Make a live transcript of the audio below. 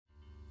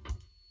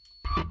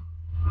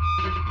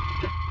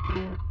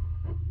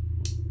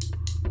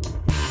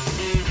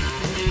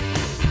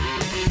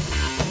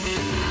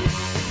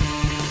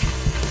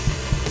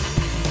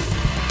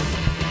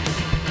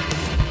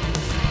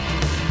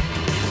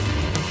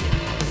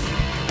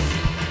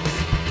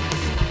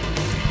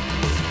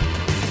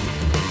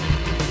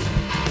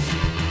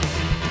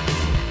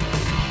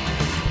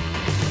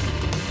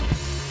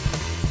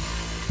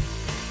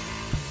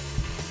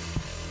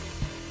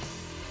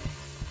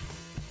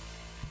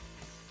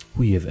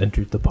We have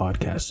entered the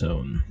podcast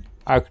zone.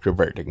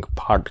 Activating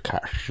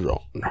podcast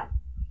zone.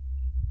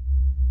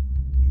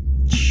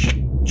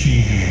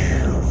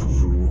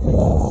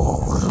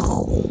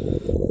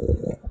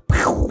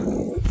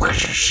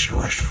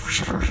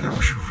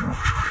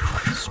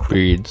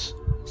 Speeds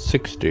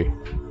 60,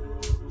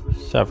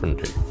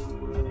 70,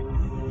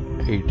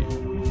 80.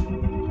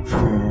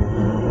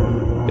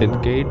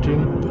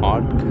 Engaging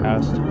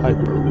podcast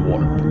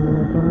hyperwarp.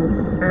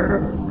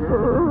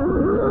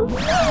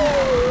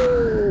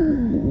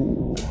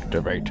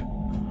 Activate.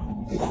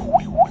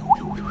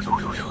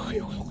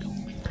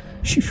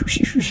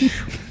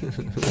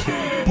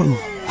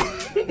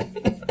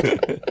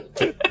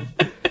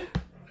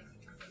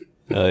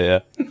 Oh yeah.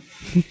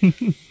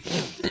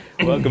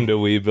 Welcome to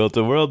We Built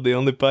a World, the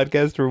only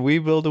podcast where we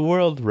build a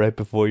world right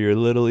before your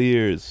little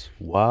ears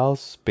while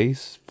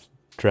space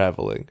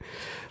traveling.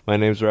 My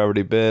name's Robert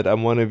E. Bidd.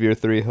 I'm one of your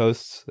three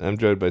hosts. I'm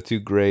joined by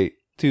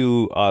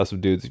two awesome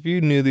dudes. If you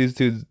knew these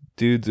two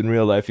dudes in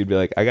real life, you'd be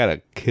like, I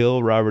gotta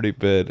kill Robert E.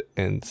 Bidd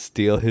and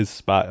steal his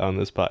spot on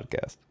this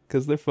podcast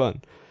because they're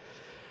fun.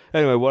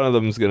 Anyway, one of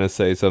them's gonna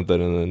say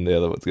something and then the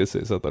other one's gonna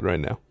say something right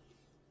now.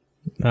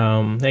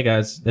 Hey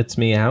guys, it's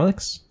me,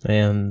 Alex,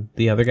 and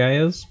the other guy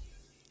is...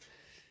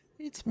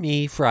 It's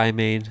me,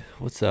 Frymane.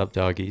 What's up,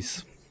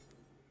 doggies?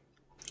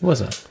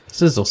 What's up?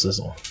 Sizzle.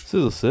 Sizzle.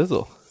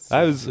 Sizzle.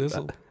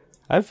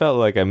 I felt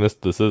like I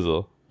missed the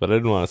sizzle, but I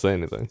didn't want to say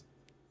anything.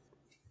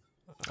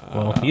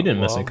 Well, you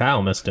didn't miss it.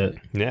 Kyle missed it.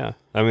 Yeah.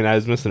 I mean, I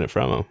was missing it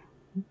from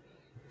him.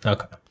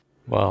 Okay.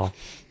 Well,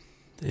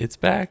 it's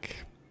back.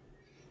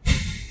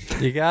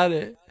 You got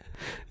it.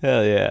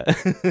 Hell yeah.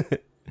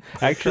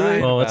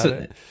 Actually, Well,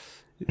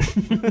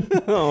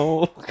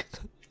 oh.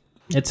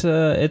 it's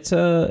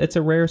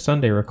a rare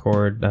Sunday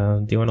record.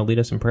 Do you want to lead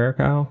us in prayer,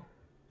 Kyle?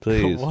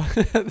 Please.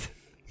 What?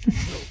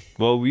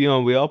 Well, we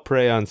all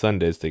pray on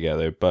Sundays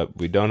together, but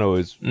we don't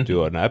always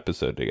do an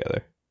episode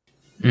together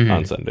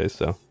on Sundays,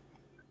 so.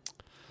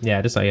 Yeah,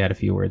 I just thought you had a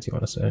few words you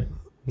want to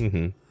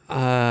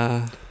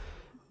say.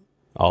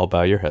 All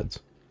bow your heads.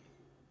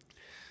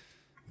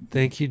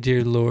 Thank you,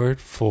 dear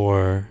Lord,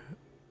 for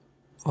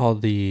all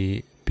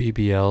the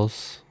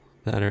BBLs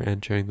that are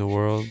entering the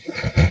world.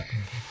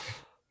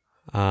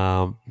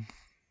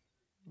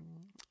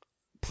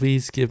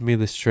 Please give me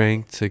the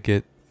strength to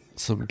get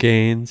some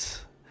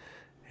gains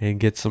and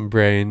get some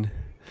brain.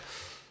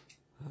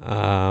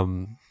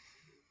 And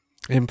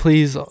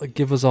please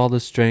give us all the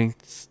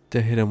strength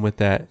to hit him with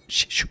that.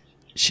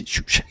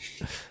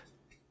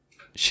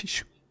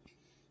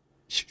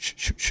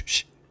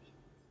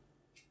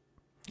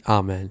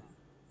 Amen.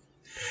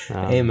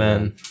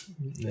 Amen.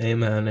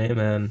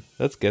 Amen.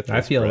 Let's get this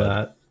I feel bread.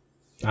 that.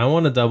 I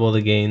want to double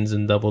the gains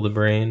and double the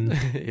brain.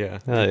 Yeah,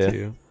 Oh, me yeah.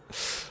 too.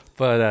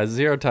 But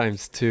 0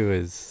 times 2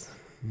 is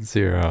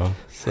 0.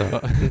 So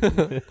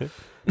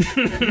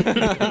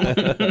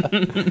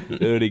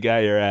Dude, he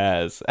got your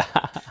ass.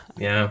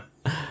 Yeah.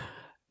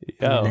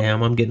 Yo,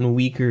 Damn, I'm getting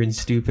weaker and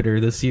stupider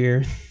this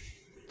year.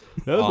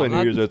 that was my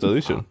New Year's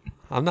resolution.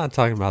 I'm not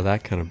talking about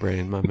that kind of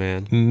brain, my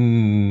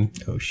man.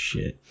 Oh,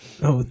 shit.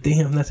 Oh,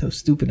 damn, that's how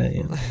stupid I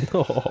am.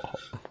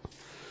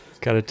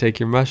 Got to take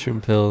your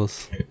mushroom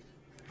pills.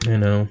 I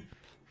know.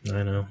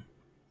 All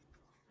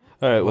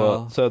right,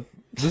 well, so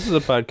this is a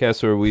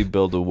podcast where we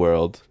build a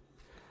world.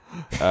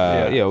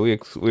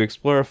 We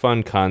explore a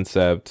fun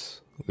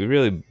concept. We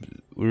really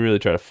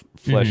try to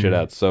flesh it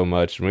out so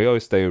much, and we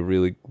always stay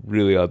really,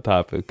 really on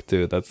topic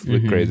too. That's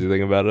the crazy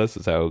thing about us,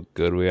 is how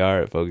good we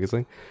are at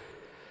focusing.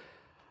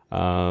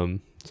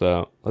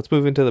 So let's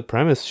move into the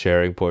premise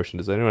sharing portion.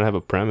 Does anyone have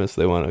a premise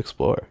they want to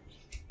explore?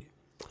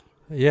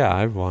 Yeah,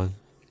 I have one.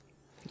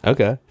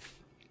 Okay.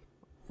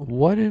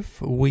 What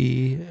if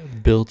we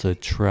built a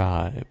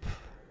tribe?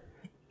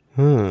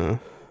 Huh.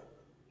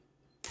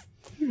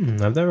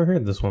 I've never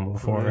heard this one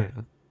before.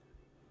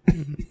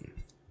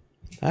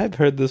 I've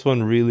heard this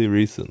one really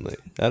recently.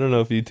 I don't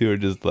know if you two are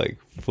just like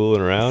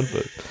fooling around,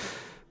 but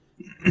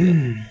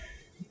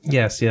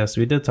Yes,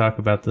 we did talk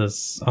about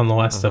this on the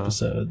last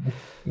episode.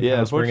 yeah,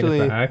 I was bringing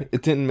unfortunately, it back.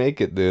 it didn't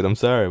make it, dude. I'm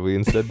sorry. We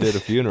instead did a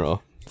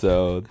funeral,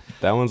 so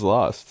that one's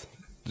lost.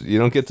 You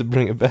don't get to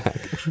bring it back.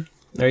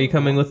 Are you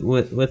coming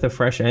with a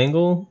fresh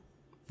angle?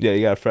 Yeah,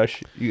 you got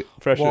freshen it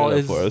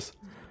up for us.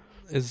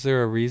 Is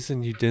there a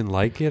reason you didn't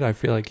like it? I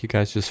feel like you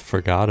guys just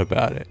forgot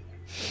about it.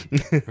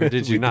 Or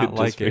did you We not did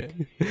like just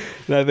it?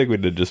 No, I think we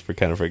did just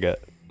kind of forget.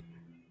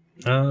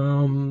 I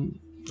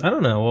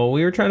don't know. Well,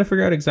 we were trying to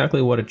figure out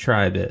exactly what a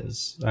tribe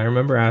is. I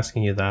remember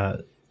asking you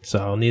that, so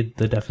I'll need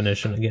the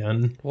definition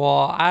again.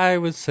 Well, I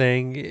was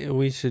saying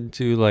we should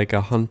do like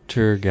a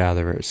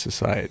hunter-gatherer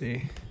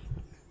society.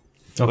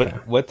 Okay.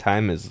 What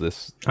time is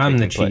this? I'm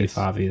the taking chief, place?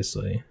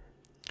 obviously.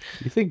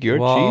 You think you're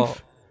Well-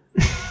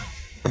 chief?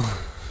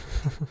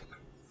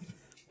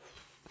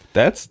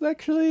 That's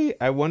actually,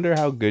 I wonder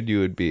how good you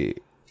would be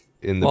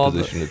in the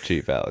position of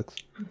chief, Alex.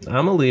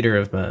 I'm a leader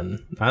of men.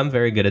 I'm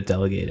very good at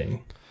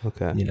delegating,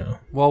 Okay. you know.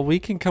 Well, we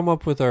can come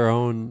up with our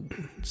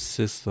own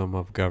system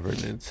of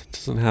governance. It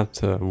doesn't have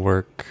to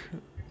work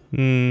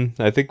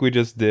I think we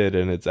just did,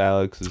 and it's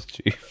Alex's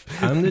chief.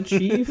 I'm the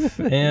chief,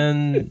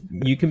 and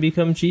you can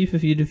become chief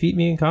if you defeat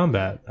me in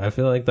combat. I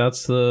feel like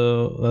that's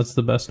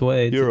the best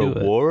way You're to do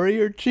a it.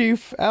 warrior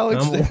chief,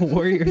 Alex? I'm a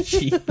warrior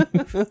chief.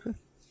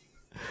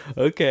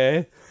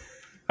 Okay.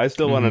 I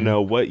still want to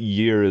know, what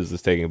year is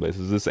this taking place?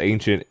 Is this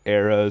ancient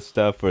era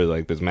stuff, or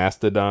like there's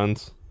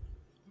mastodons?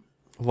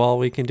 Well,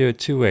 we can do it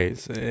two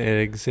ways. It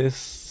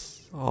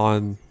exists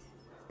on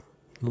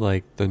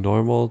like the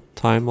normal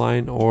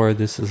timeline, or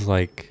this is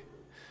like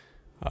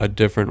a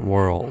different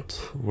world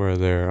where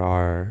there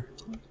are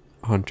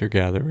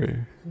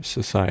hunter-gatherer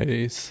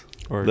societies.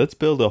 Or Let's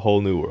build a whole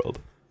new world.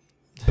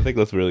 I think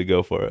let's really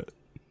go for it.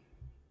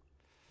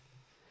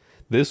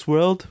 This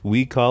world,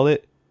 we call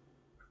it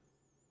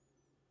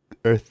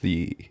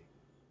Earthy.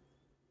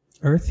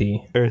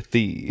 Earthy.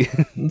 Earthy.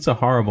 It's a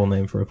horrible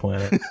name for a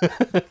planet.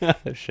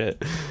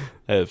 Shit.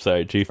 I'm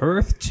sorry, Chief.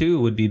 Earth 2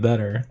 would be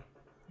better.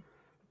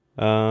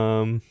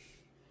 I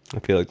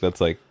feel like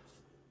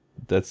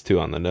that's too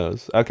on the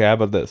nose. Okay, how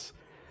about this?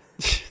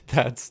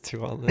 that's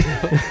too on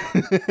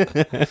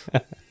the nose.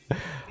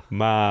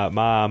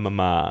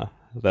 Ma.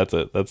 That's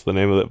it. That's the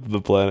name of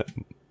the planet.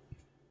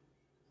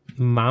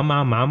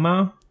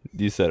 Mama.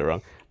 You said it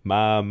wrong.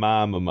 Ma.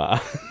 Mama. Ma.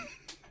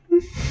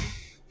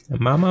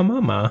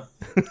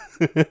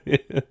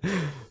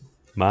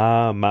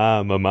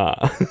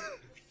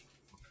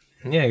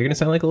 Yeah, you're gonna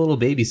sound like a little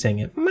baby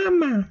singing.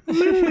 Mama.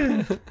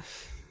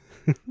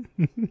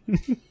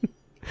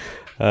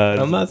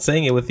 I'm not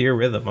saying it with your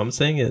rhythm. I'm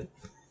saying it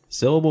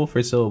syllable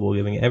for syllable,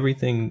 giving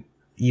everything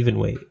even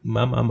weight.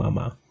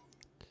 Mama.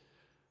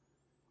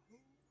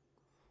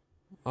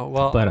 Oh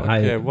well, But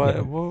okay. I- What?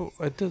 yeah. Well,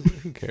 it does.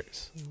 Who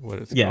cares what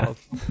it's Yeah. called?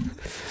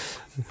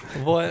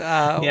 What?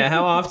 Yeah,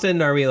 how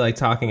often are we like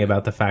talking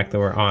about the fact that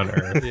we're on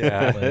Earth?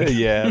 Yeah. Like,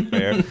 Yeah,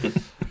 fair.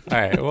 All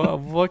right. Well,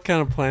 what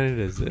kind of planet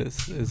is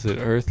this? Is it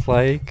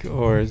Earth-like,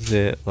 or is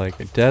it like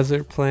a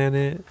desert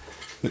planet?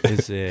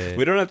 Is it?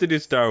 We don't have to do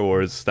Star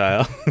Wars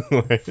style.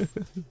 is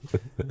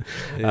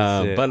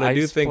it But I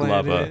do ice think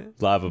planet?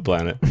 lava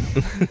planet.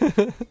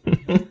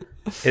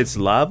 It's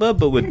lava,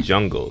 but with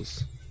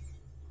jungles.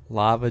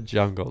 Lava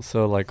jungle.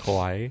 So like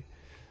Hawaii.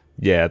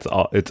 Yeah,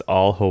 it's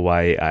all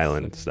Hawaii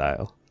Island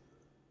style.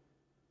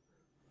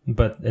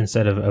 but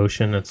instead of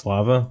ocean, it's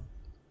lava.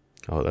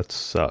 Oh, that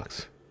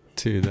sucks.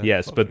 Too. That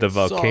Yes, but the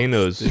fucking sucks,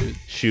 volcanoes dude.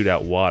 shoot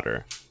out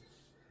water.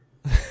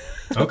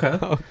 Okay.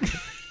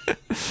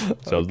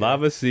 So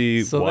lava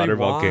sea, So water, they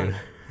want, volcano.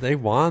 They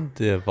want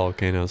the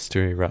volcanoes to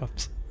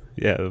erupt.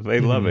 Yeah, they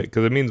love it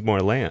because it means more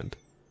land.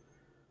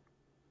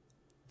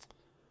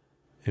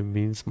 It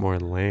means more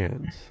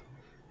land.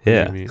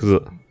 Yeah, do you mean?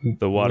 because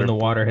the water. When the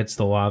water hits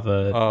the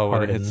lava, it Oh,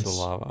 when it hardens. hits the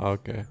lava.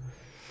 Okay.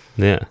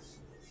 Yeah.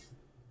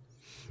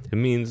 It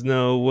means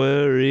no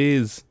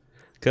worries,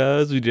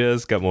 cause we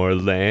just got more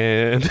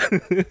land.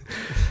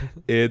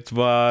 It's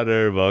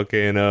water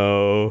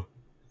volcano,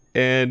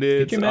 and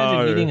it's Could you imagine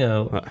our... eating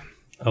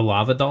a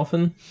lava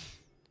dolphin?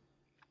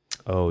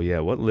 Oh yeah,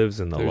 what lives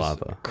in the There's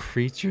lava?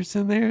 creatures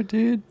in there,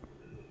 dude.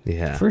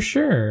 Yeah, For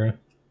sure.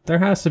 There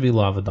has to be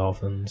lava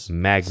dolphins.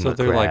 magma So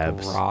they're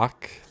crabs. like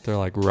rock. They're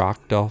like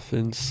rock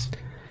dolphins.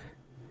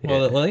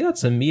 Yeah. Well, they got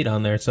some meat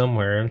on there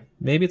somewhere.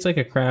 Maybe it's like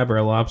a crab or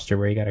a lobster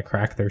where you got to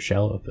crack their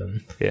shell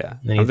open. Yeah,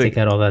 Then you take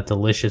out all that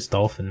delicious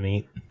dolphin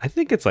meat. I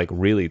think it's like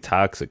really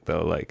toxic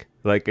though. Like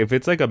if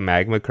it's like a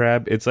magma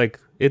crab, it's like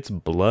its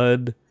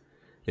blood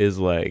is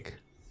like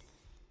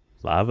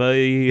lava.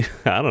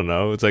 I don't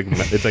know. It's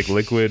like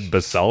liquid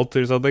basalt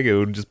or something. It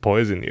would just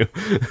poison you.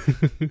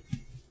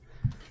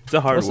 It's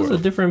a hard This is a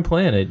world. different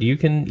planet. You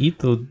can eat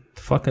the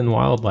fucking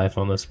wildlife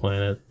on this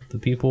planet. The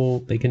people,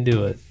 they can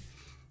do it.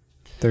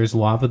 There's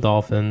lava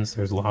dolphins.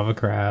 There's lava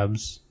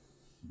crabs.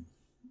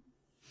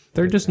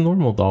 They're just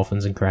normal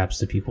dolphins and crabs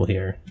to people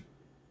here.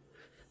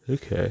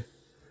 Okay.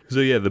 So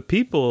yeah, the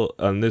people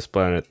on this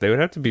planet, they would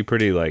have to be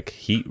pretty like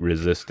heat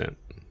resistant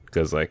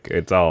because like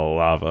it's all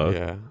lava.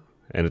 Yeah.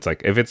 And it's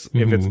like if it's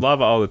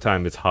lava all the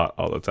time, it's hot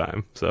all the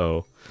time.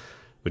 So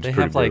which They is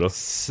pretty have like brutal.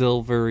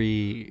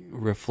 silvery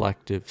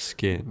reflective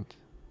skin.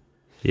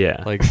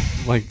 Yeah.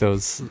 Like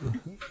those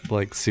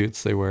like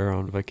suits they wear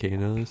on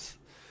volcanoes.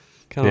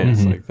 Kind of Yeah.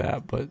 looks Mhm. like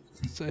that, but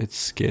it's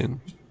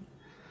skin.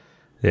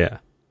 Yeah.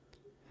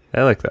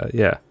 I like that.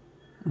 Yeah.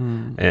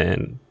 Mm.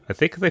 And I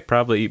think they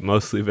probably eat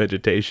mostly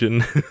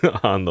vegetation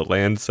on the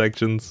land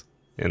sections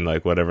and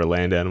like whatever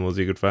land animals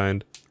you could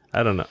find.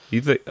 I don't know.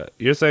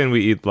 You're saying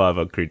we eat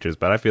lava creatures,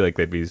 but I feel like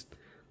they'd be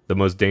the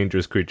most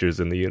dangerous creatures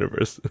in the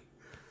universe.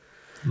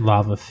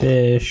 Lava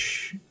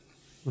fish.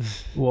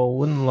 Well,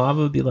 wouldn't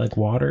lava be like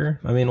water?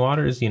 I mean,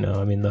 water is,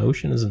 the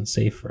ocean isn't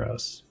safe for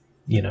us,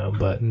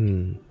 but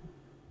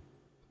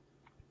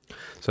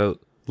So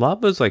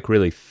lava's like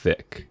really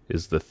thick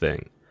is the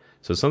thing.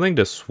 So something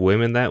to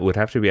swim in that would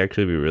have to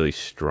actually be really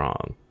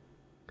strong.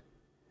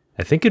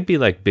 I think it'd be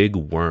like big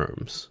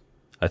worms.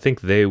 I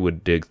think they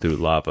would dig through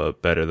lava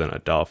better than a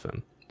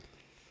dolphin.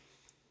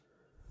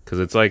 Cuz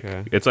it's like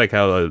Okay. it's like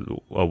how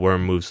a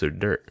worm moves through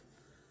dirt.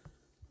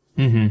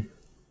 mm-hmm.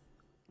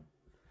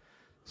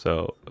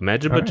 So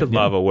imagine a bunch of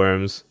lava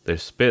worms. They're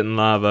spitting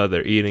lava.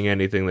 They're eating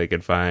anything they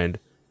can find.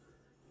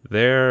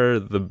 They're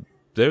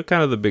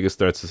kind of the biggest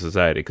threats to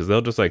society because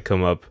they'll just like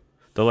come up.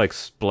 They'll like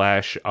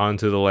splash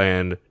onto the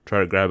land, try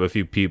to grab a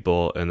few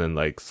people, and then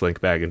like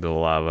slink back into the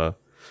lava.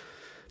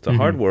 It's a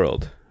hard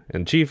world.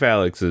 And Chief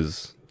Alex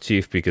is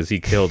chief because he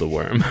killed a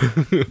worm.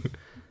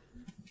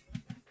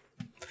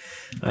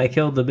 I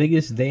killed the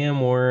biggest damn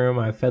worm.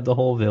 I fed the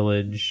whole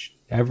village.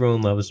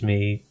 Everyone loves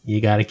me. You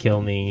gotta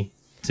kill me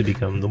to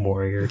become the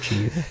warrior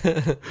chief.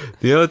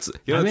 It's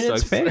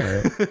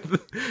fair.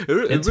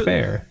 It's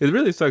fair. It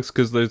really sucks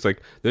because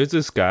there's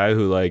this guy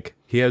who like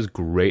he has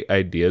great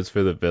ideas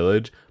for the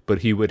village,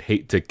 but he would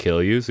hate to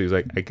kill you. So he's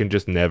like, I can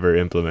just never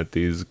implement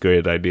these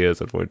great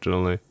ideas,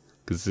 unfortunately,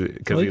 because he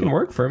can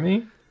work for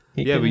me.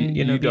 He can, but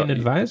be an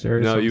advisor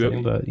or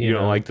something, but you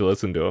don't like to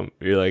listen to him.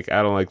 You're like,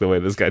 I don't like the way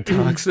this guy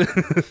talks.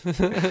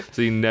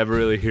 So you never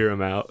really hear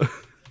him out.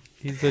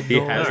 He has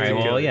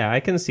to kill you. I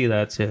can see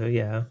that too,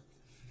 yeah.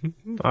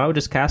 I would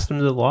just cast him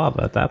to the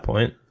lava at that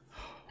point.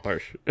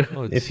 Harsh.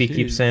 If he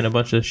keeps saying a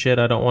bunch of shit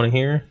I don't want to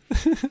hear.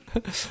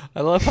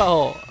 I love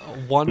how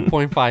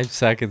 1.5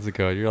 seconds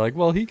ago you're like,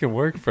 well, he can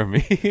work for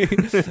me.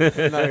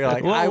 Now you're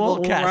like, I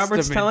will cast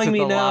Robert's him telling into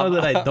me the now lava.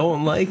 that I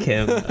don't like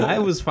him. I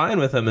was fine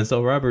with him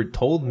until Robert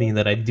told me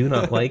that I do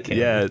not like him.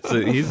 Yeah,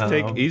 so he's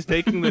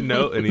taking the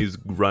note and he's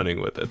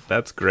running with it.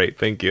 That's great.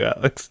 Thank you,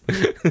 Alex.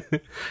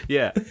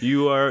 Yeah,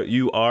 you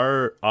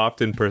are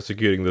often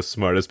persecuting the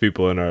smartest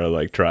people in our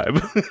like tribe.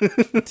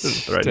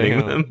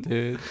 Threatening them.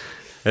 Dude.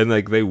 And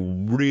like they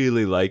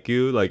really like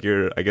you, like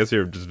I guess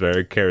you're just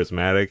very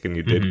charismatic, and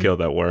you did kill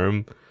that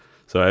worm,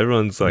 so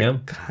everyone's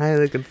like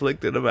kind of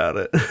conflicted about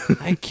it.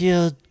 I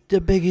killed the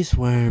biggest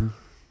worm,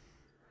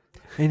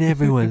 and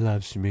everyone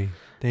loves me.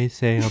 They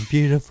say I'm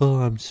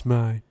beautiful, I'm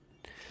smart,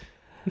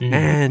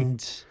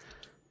 and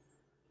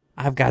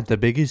I've got the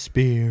biggest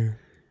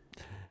spear,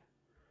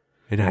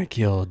 and I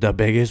killed the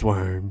biggest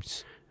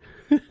worms.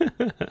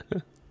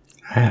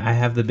 I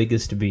have the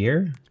biggest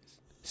beer.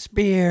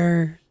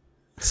 Spear.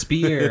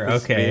 Okay.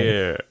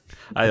 Spear.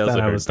 I thought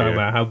also I was talking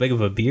beer. about how big of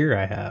a beer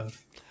I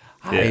have.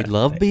 I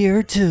love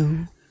beer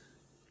too.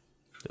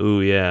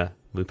 Ooh, yeah.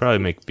 We probably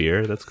make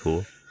beer. That's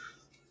cool.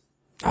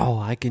 Oh,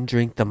 I can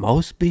drink the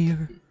most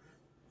beer.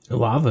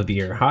 Lava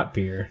beer, hot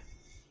beer.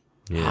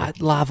 Yeah.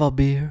 Hot lava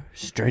beer,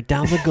 straight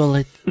down the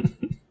gullet.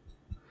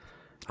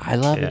 I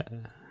love it.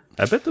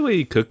 I bet the way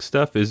you cook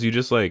stuff is you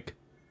just like...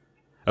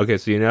 Okay,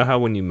 so you know how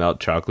when you melt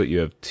chocolate, you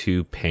have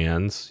two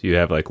pans? You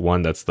have like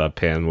one that's the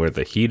pan where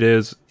the heat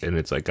is, and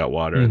it's like got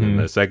water, and then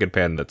the second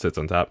pan that sits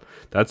on top.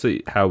 That's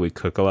how we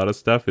cook a lot of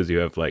stuff, is you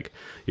have like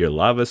your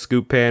lava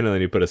scoop pan, and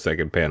then you put a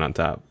second pan on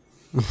top.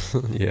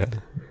 Yeah.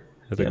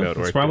 I think that would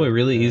work. It's probably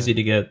really easy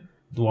to get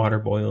water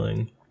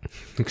boiling.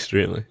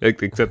 Extremely.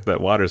 Except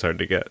that water's hard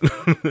to get.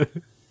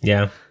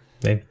 Yeah,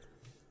 maybe.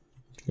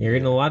 You're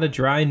eating a lot of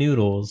dry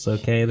noodles,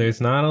 okay?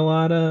 There's not a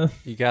lot of...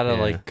 You gotta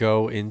like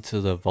go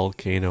into the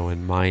volcano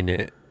and mine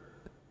it.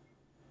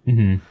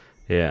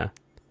 Yeah.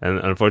 And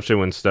unfortunately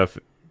when stuff...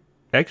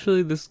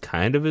 Actually, this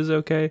kind of is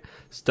okay.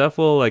 Stuff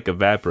will like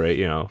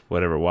evaporate,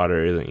 whatever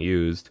water isn't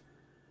used.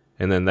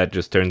 And then that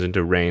just turns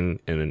into rain,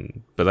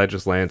 but that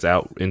just lands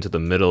out into the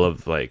middle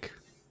of like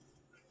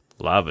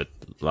lava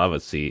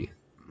sea.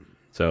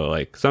 So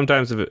like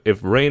sometimes if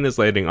rain is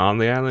landing on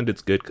the island,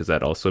 it's good because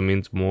that also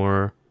means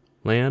more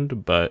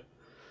land, but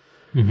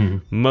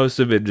most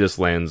of it just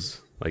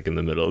lands like in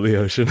the middle of the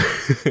ocean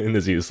and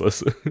is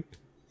useless.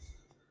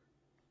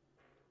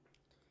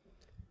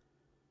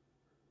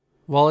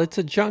 Well, it's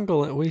a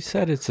jungle. We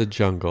said it's a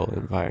jungle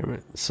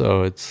environment,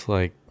 so it's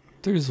like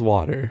there's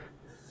water.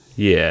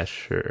 Yeah,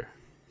 sure.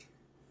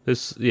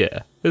 There's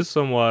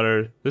some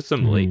water. There's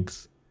some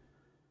lakes.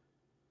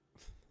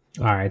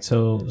 All right,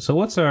 so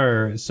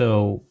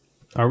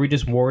are we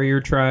just warrior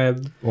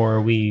tribe, or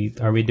are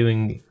we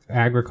doing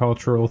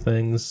agricultural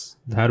things?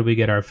 How do we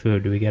get our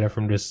food? Do we get it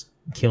from just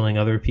killing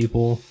other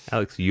people?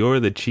 Alex, you're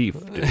the chief.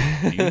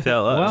 You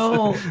tell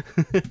us.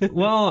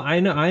 Well,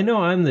 I know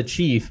I'm the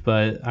chief,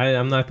 but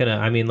I'm not gonna.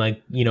 I mean,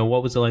 like,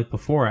 what was it like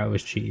before I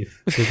was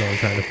chief? Is what I'm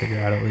trying to figure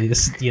out, at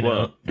least.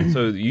 Well,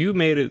 so you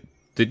made it.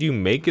 Did you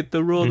make it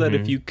the rule that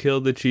if you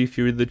kill the chief,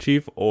 you're the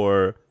chief,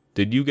 or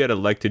did you get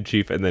elected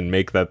chief and then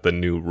make that the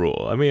new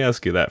rule? Let me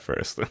ask you that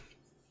first.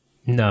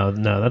 No,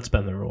 that's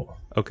been the rule.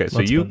 Okay, so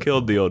you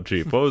killed the old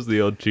chief. What was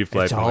the old chief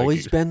like? It's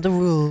always been the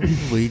rule.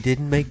 We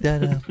didn't make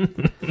that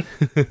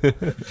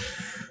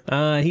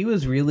up. He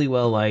was really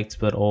well liked,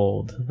 but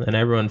old, and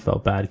everyone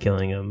felt bad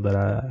killing him. But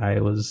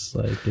I was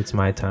like, it's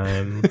my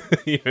time.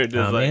 You're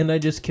just and I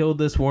just killed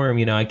this worm.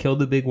 I killed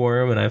the big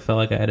worm, and I felt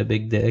like I had a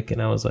big dick,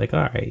 and I was like, all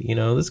right,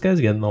 this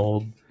guy's getting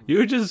old. You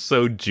were just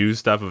so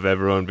juiced up of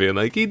everyone being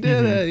like, he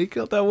did it, he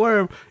killed that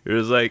worm. It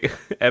was like,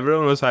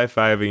 everyone was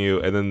high-fiving you,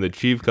 and then the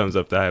chief comes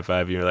up to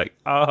high-five you, and you're like,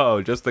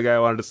 oh, just the guy I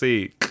wanted to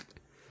see.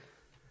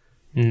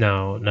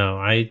 No,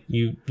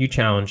 you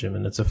challenge him,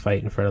 and it's a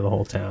fight in front of the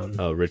whole town.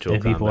 Oh, ritual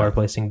and people combat. are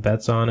placing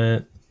bets on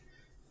it,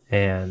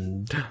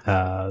 and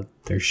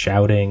they're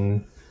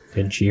shouting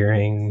and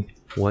cheering.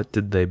 What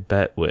did they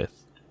bet with?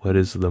 What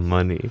is the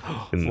money?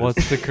 in this?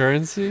 What's the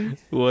currency?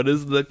 What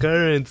is the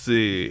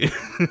currency?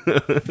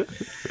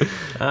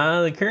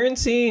 The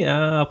currency,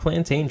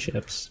 plantain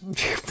chips.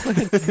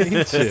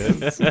 Plantain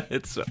chips.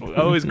 It's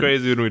always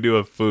crazy when we do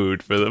a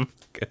food for them.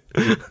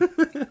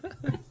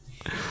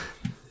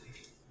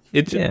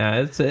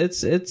 Yeah,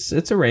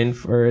 it's a rain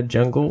for a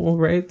jungle,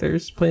 right?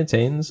 There's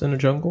plantains in a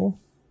jungle.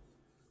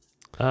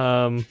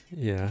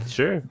 Yeah.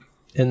 Sure.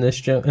 In this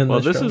jungle. Well,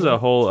 this is a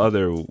whole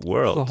other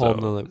world. It's a whole so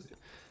nother.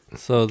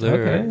 So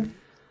they're Okay.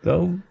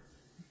 Go.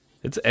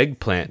 it's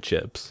eggplant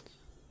chips.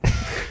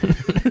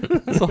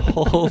 it's a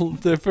whole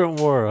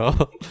different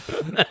world.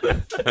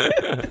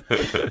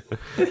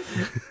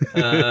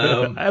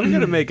 I'm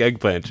gonna make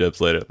eggplant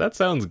chips later. That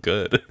sounds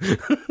good.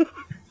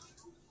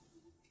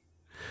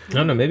 I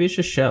don't know. Maybe it's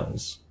just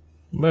shells.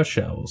 Most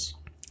shells.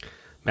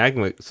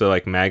 Magma. So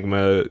like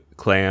magma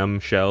clam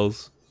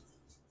shells.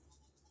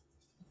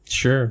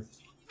 Sure.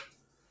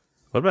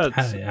 What about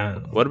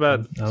what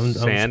about I'm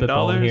sand spitballing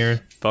dollars?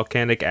 here.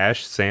 Volcanic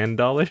ash sand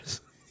dollars?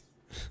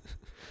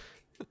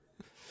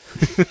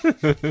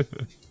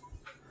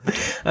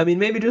 I mean,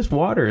 maybe just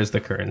water is the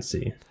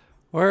currency.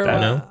 Or I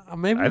know.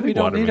 maybe I we think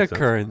don't water need a makes sense.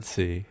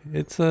 currency.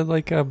 It's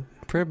like a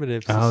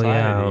primitive Oh,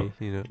 society.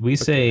 yeah. You know. We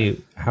say,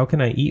 "How can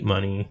I eat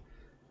money?"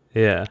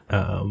 Yeah.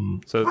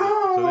 Um, So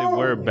they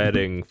were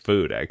betting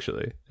food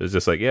actually. It was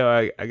just like,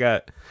 yeah, I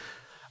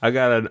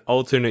got an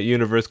alternate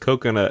universe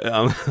coconut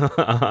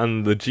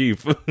on the Jeep.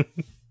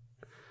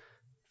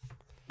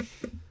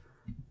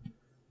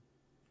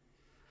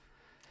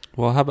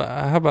 Well,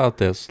 how about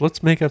this?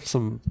 Let's make up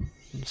some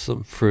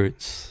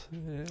fruits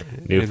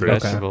New and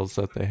fruits. vegetables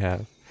that they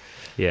have.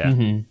 Yeah.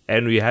 mhm.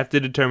 And we have to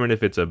determine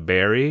if it's a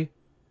berry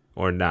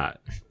or not.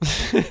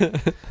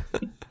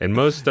 And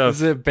most stuff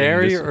Is it in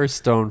berry this- or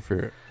stone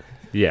fruit?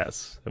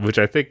 Yes, which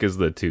I think is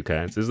the two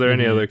kinds. Is there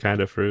any Mhm. other kind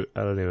of fruit?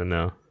 I don't even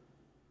know.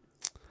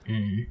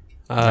 Mm.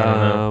 don't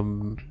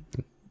know.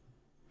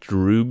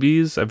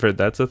 Droobies? I've heard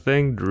that's a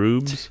thing.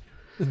 Droobs?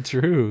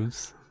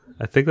 Drues.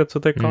 I think that's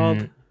what they're called.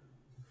 Mm.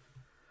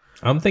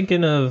 I'm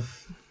thinking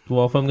of,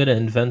 well, if I'm gonna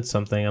invent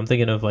something, I'm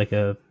thinking of like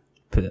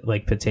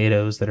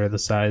potatoes that are the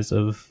size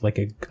of like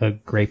a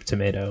grape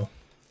tomato,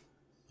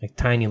 like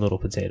tiny little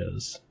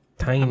potatoes.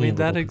 Tiny. I mean,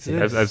 that little exists.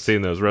 potatoes. I've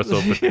seen those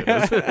Russell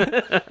potatoes.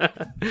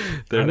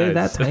 They're Are they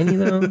nice. that tiny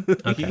though?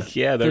 Okay.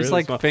 Yeah, they're There's really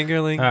like small.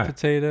 fingerling Alright.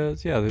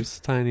 potatoes. Yeah, there's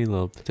tiny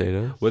little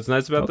potatoes. What's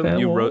nice about them? Okay,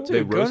 You well, they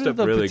Dude, go roast to up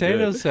the really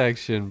potato good.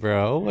 section,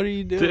 bro. What are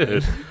you doing?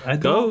 Dude, I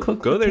go don't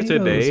cook go there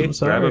potatoes, today. I'm Grab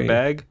sorry. a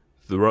bag.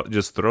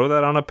 Just throw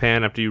that on a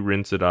pan after you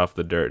rinse it off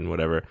the dirt and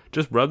whatever.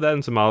 Just rub that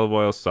in some olive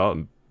oil, salt,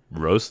 and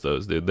roast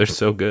those, dude. They're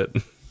so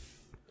good.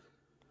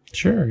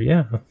 Sure.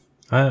 Yeah.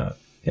 I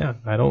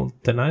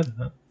don't deny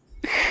that.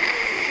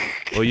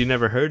 Well, you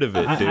never heard of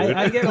it, dude.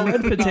 I get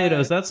red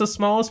potatoes. That's the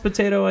smallest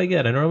potato I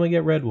get. I normally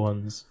get red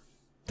ones.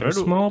 They're Red-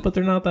 small, but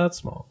they're not that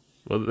small.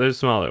 Well, there's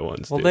smaller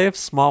ones. Well, dude. they have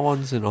small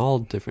ones in all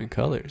different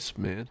colors,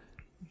 man.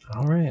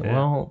 All right. Yeah.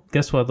 Well,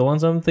 guess what? The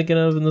ones I'm thinking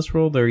of in this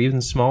world, they're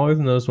even smaller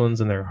than those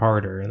ones, and they're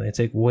harder, and they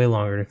take way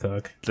longer to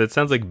cook. That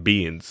sounds like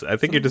beans. I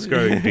think you're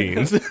describing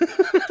beans.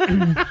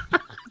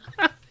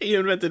 You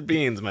invented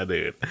beans, my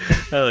dude.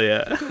 Hell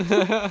yeah.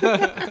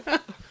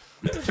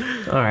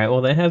 All right.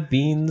 Well, they have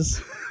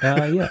beans.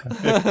 Yeah.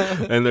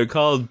 And they're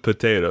called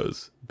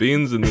potatoes.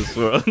 Beans in this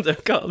world are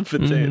called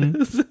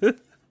potatoes.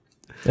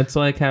 It's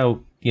like how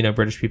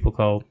British people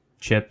call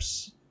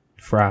chips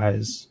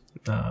fries.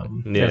 Yeah,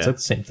 it's like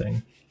the same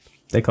thing.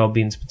 They call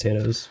beans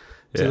potatoes.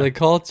 Do Yeah. they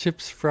call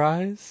chips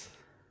fries?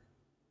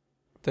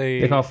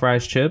 They call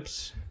fries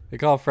chips. They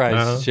call fries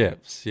Uh-huh.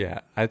 chips. Yeah,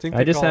 I think I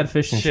they just call had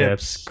fish and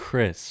chips.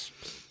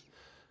 crisps.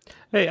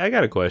 Hey, I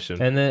got a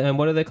question. And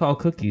what do they call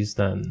cookies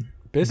then?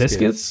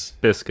 Biscuits.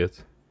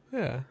 Biscuits.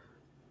 Yeah,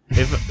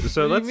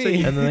 So What let's do you say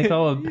mean? And then they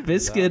call a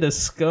biscuit a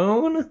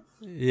scone?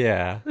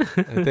 yeah,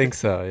 I think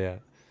so. Yeah,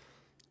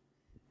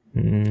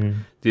 Mm.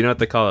 do you know what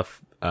they call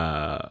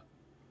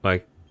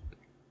like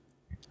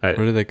what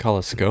do they call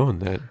a scone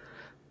then?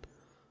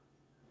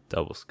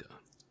 double scone?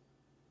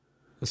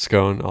 A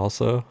scone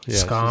also. Yeah,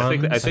 Scone?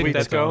 I think Sweet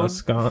that's scone? A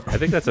scone. I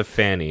think that's a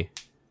fanny.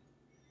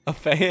 a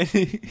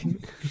fanny.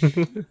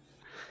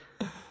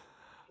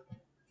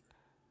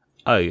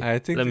 Oh, I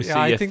think. let me see yeah,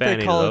 I your think fanny,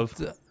 they call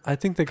love. it. I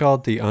think they call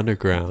it the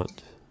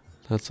underground.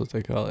 That's what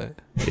they call it.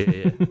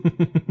 Yeah.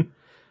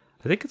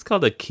 I think it's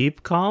called a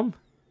keep calm.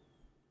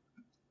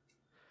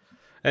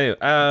 Anyway,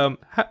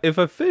 if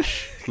a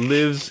fish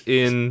lives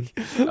in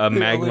a The only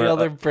magma,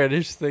 other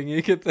British thing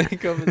you could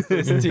think of is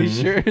those A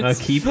T-shirts.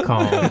 keep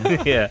calm.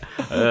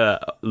 yeah,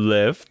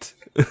 lift.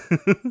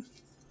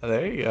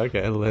 There you go.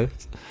 Okay,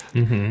 lift.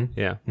 Hmm.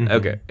 Yeah.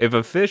 Okay. If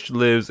a fish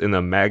lives in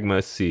a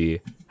magma sea,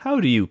 how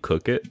do you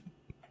cook it?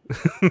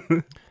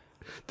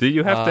 Do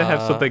you have to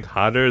have something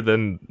hotter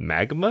than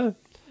magma?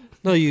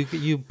 No,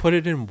 you put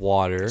it in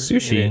water.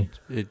 Sushi. And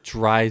it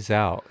dries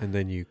out, and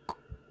then you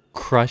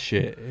crush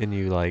it, and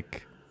you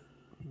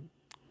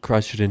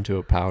crush it into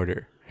a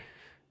powder.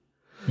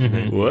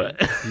 Mhm.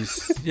 What?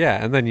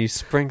 Yeah, and then you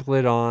sprinkle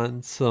it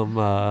on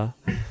some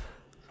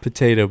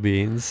potato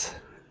beans.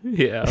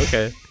 Yeah.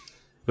 Okay.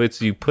 Wait,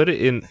 so you put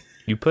it in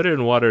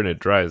water and it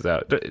dries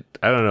out.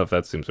 I don't know if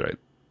that seems right.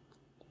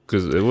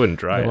 Because it wouldn't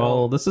dry out.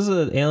 Well, this is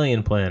an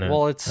alien planet.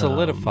 Well, it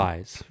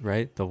solidifies,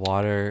 right? The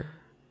water,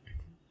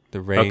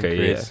 the rain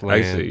creates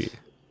land. I see.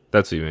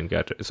 That's what you mean.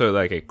 Gotcha. So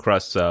like it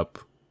crusts up.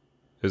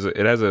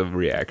 It has a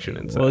reaction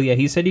inside. Well, yeah,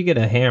 he said you get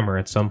a hammer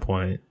at some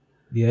point.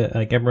 Yeah,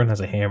 like everyone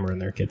has a hammer in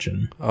their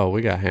kitchen. Oh,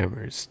 we got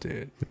hammers,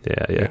 dude.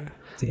 Yeah.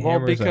 The Well,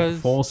 hammer's because-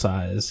 like full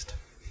sized.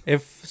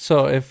 If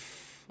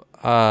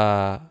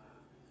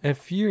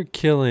you're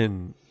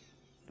killing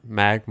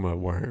magma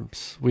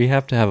worms, we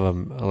have to have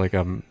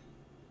a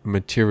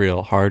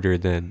material harder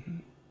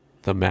than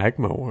the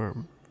magma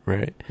worm,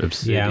 right?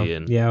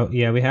 Obsidian. Yeah.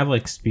 We have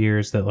like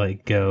spears that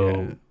like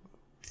go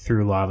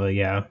through lava.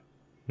 Yeah.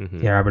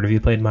 Mm-hmm. Yeah, Robert, have you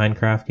played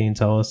Minecraft? Can you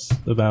tell us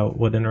about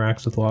what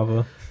interacts with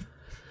lava?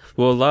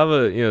 Well,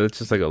 lava, it's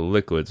just like a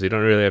liquid, so you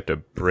don't really have to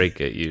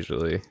break it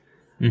usually.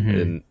 Mm-hmm.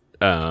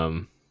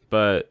 And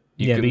but but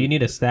you need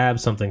to stab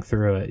something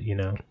through it.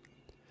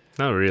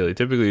 Not really.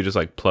 Typically, you just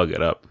like plug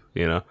it up.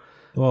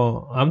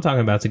 Well, I'm talking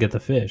about to get the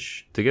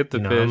fish. To get the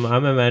fish.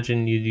 I'm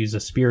imagining you'd use a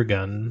spear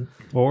gun,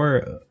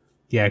 or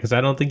because I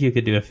don't think you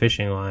could do a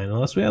fishing line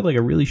unless we had like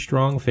a really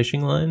strong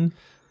fishing line.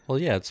 Well,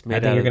 yeah, it's I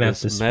made think out you're of gonna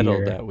this have to metal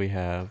spear. that we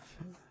have.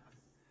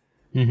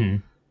 Mm-hmm.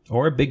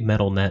 Or a big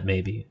metal net,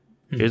 maybe.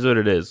 Here's what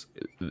it is.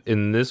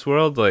 In this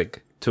world,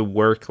 like to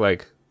work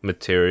like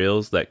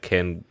materials that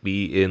can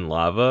be in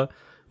lava,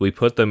 we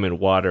put them in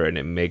water and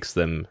it makes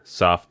them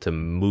soft to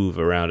move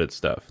around and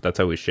stuff. That's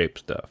how we shape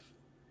stuff.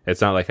 It's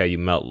not like how you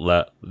melt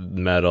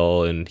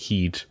metal and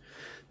heat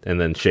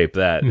and then shape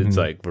that. It's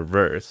like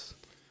reverse.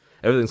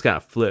 Everything's kind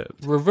of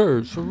flipped.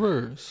 Reverse.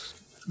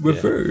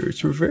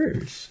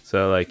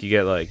 So like you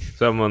get like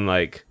someone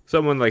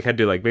had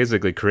to like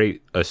basically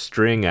create a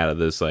string out of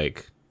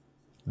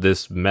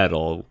this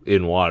metal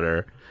in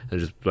water and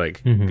just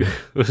like it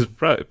was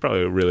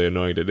probably really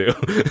annoying to do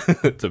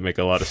to make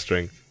a lot of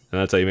string,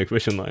 and that's how you make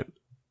fishing line.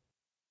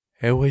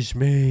 It was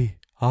me.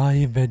 I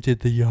invented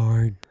the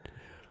yarn.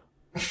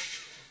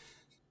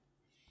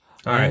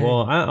 All right.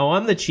 Well,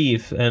 I'm the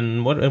chief,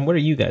 and what are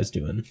you guys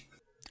doing?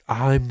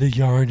 I'm the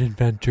yarn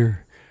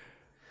inventor.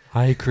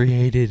 I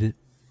created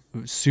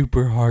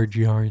super hard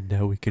yarn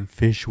that we can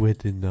fish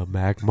with in the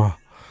magma.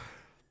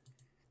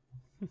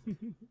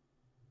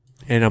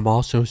 And I'm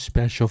also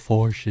special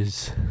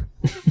forces.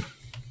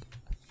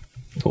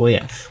 Well,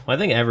 yeah. Well, I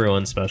think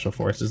everyone's special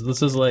forces.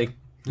 This is like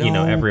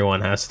No.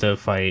 everyone has to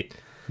fight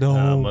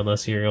No.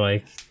 unless you're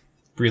like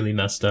really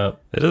messed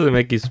up. That doesn't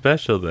make you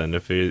special then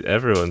if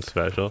everyone's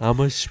special. I'm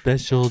a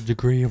special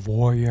degree of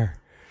warrior.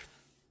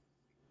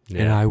 And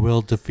Yeah. I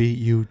will defeat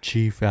you,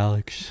 Chief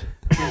Alex.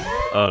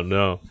 Oh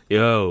no.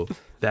 Yo.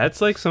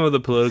 That's like some of the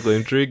political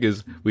intrigue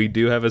is we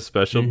do have a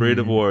special breed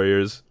of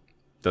warriors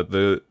that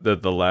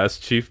the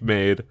last chief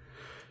made.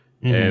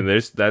 And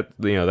there's that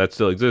that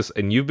still exists,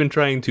 and you've been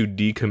trying to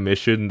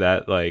decommission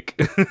that like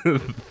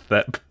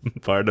that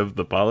part of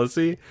the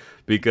policy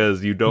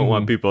because you don't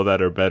want people that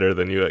are better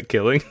than you at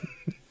killing.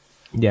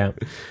 Yeah.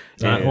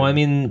 Well, I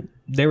mean,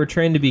 they were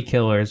trained to be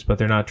killers, but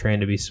they're not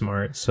trained to be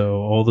smart. So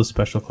all the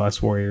special class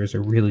warriors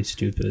are really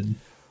stupid.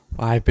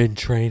 I've been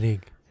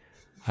training.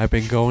 I've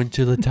been going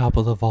to the top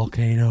of the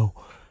volcano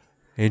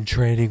and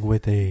training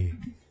with a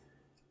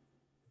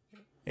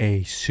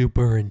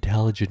super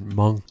intelligent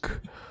monk.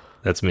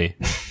 That's me.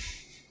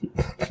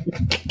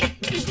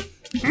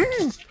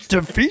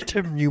 Defeat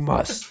him, you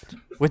must.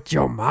 With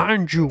your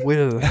mind, you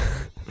will.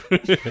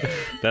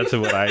 That's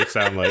what I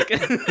sound like.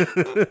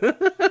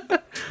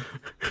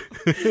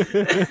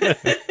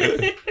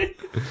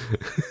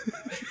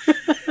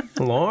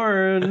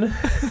 Lauren. Excuse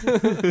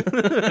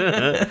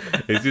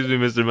me,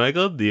 Mr.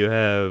 Michael. Do you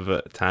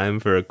have time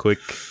for a quick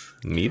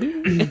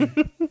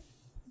meeting?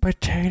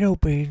 Potato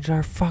beans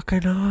are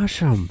fucking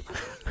awesome.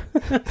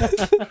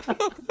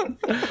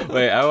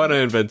 Wait, I want to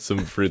invent some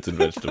fruits and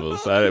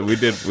vegetables. We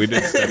did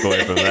step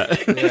away from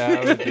that.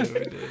 Yeah, we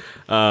did.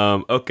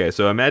 Okay,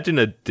 so imagine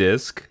a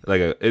disc,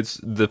 it's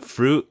the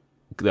fruit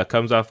that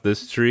comes off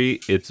this tree.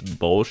 It's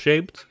bowl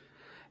shaped,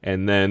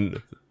 and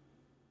then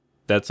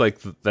that's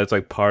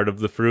like part of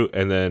the fruit,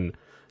 and then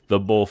the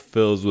bowl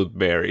fills with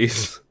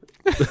berries.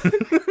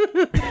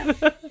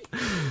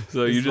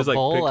 So you just like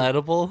bowl pick,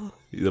 edible?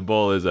 the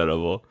bowl is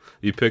edible.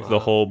 You pick the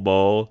whole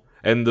bowl,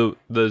 and the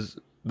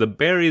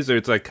berries are,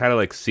 it's like kind of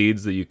like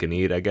seeds that you can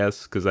eat, I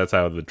guess, because that's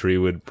how the tree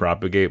would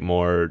propagate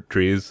more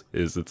trees.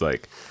 It's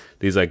like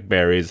these like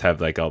berries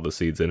have like all the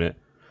seeds in it,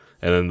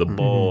 and then the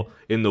bowl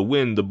in the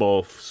wind, the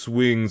bowl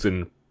swings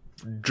and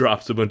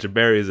drops a bunch of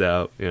berries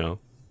out.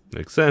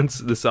 Makes sense.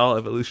 This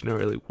all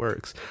evolutionarily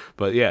works.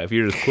 But yeah, if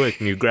you're just quick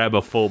and you grab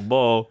a full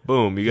bowl,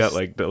 boom, you got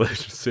like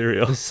delicious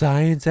cereal. The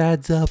science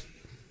adds up.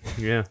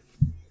 Yeah,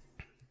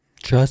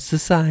 Trust the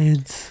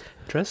science.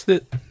 trust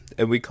it.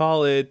 And we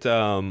call it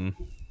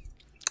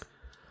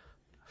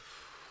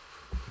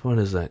what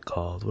is that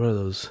called? What are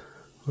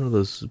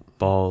those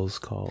balls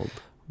called?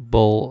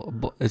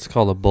 It's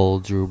called a bull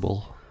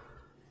drooble.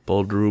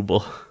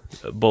 Boldrooble.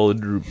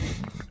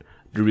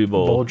 Drooby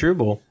bowl. Bowl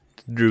dribble.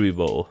 Drooby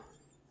bowl.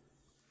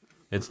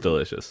 It's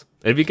delicious.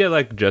 If you get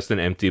like just an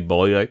empty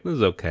bowl, you're like, this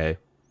is okay.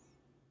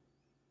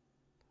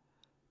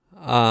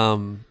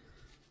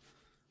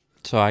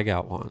 So I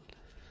got one.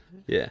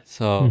 Yeah.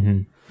 So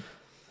Mhm.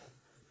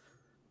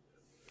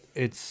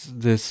 it's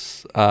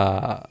this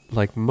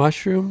like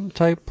mushroom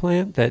type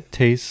plant that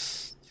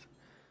tastes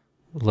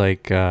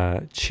like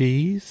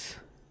cheese.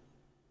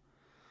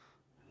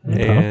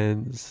 Okay.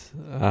 And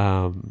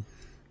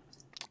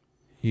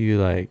you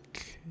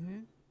like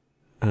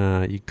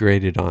you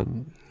grate it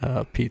on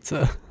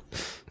pizza.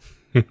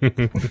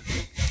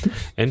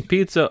 And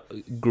pizza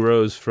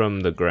grows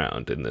from the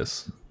ground in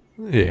this.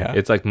 Yeah.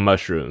 It's like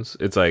mushrooms.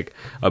 It's like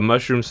a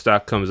mushroom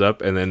stalk comes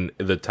up and then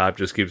the top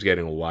just keeps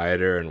getting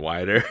wider and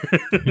wider.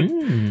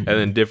 And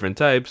then different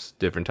types,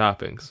 different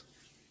toppings.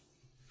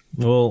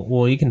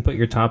 Well, you can put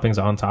your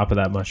toppings on top of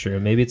that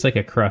mushroom. Maybe it's like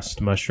a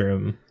crust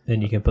mushroom,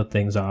 and you can put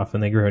things off,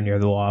 and they grow near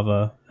the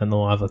lava, and the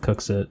lava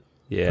cooks it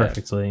Yeah.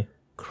 perfectly.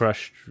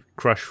 Crust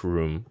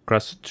room.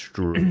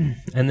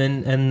 And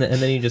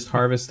then you just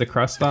harvest the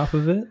crust off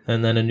of it,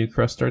 and then a new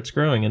crust starts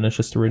growing, and it's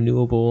just a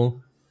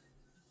renewable.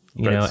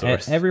 Bread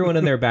source. Everyone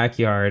in their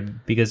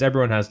backyard, because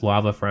everyone has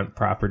lava front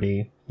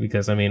property.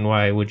 Because I mean,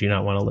 why would you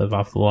not want to live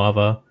off the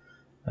lava?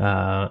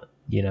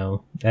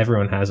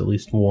 Everyone has at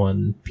least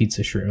one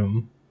pizza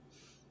shroom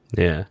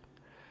Yeah.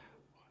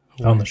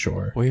 on the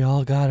shore. We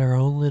all got our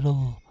own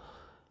little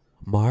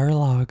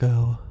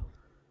Mar-a-Lago.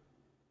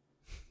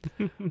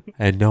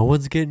 And no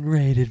one's getting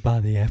raided by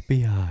the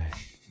FBI.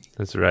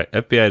 That's right.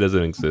 FBI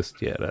doesn't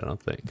exist yet, I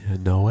don't think.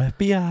 No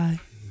FBI.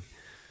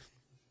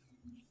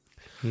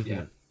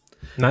 Yeah,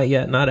 not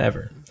yet, not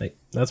ever. Like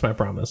that's my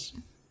promise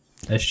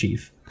as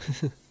chief.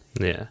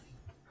 Yeah.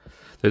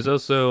 There's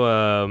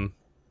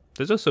also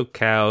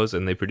cows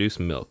and they produce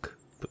milk.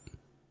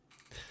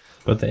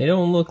 But they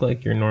don't look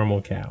like your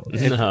normal cows.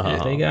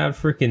 No. They got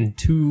freaking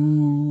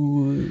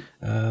two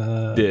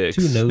Dicks.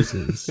 two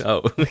noses.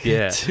 Oh,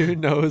 yeah. 2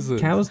 noses.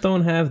 Cows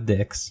don't have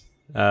dicks.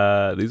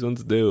 These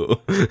ones do.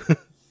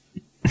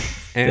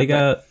 And They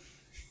got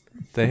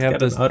they have an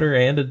this. udder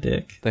and a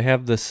dick. They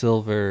have the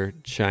silver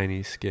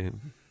shiny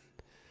skin.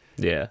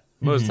 Yeah.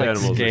 Most like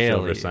animals are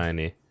silver scaly.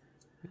 shiny.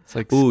 It's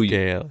like Ooh,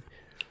 scale.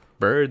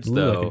 Birds, Ooh,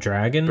 though. like a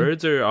dragon.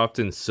 Birds are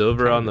often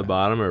silver on the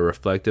bottom or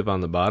reflective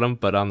on the bottom,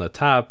 but on the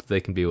top,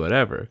 they can be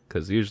whatever,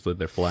 because usually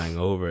they're flying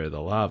over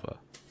the lava.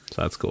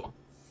 So that's cool.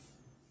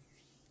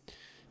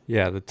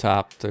 Yeah, the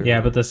top. Yeah,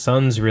 but the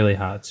sun's really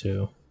hot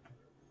too.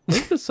 I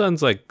think the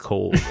sun's like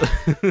cold.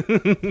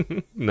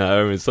 No,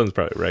 I mean, the sun's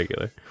probably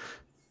regular.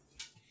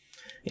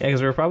 Yeah,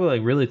 because we're probably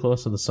like really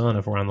close to the sun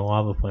if we're on the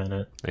lava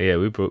planet. Yeah,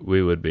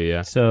 we would be,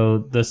 yeah. So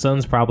the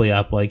sun's probably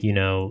up like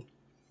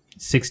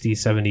 60,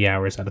 70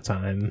 hours at a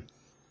time.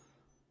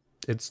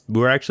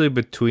 We're actually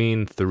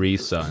between 3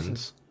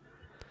 suns.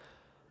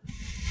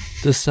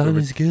 The sun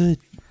is good.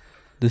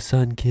 The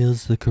sun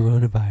kills the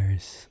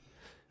coronavirus.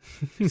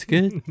 It's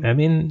good. I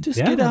mean, Just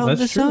yeah, get out in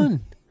that's the true.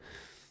 sun.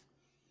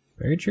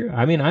 Very true.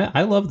 I mean,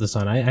 I love the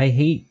sun. I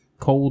hate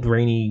cold,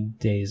 rainy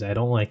days. I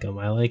don't like them.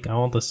 I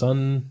want the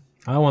sun.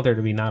 I want there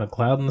to be not a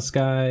cloud in the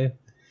sky.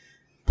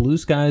 Blue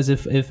skies,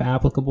 if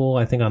applicable.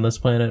 I think on this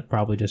planet,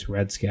 probably just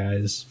red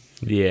skies.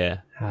 Yeah.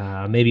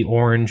 Maybe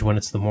orange when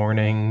it's the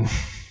morning.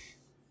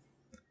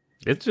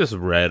 It's just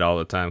red all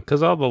the time,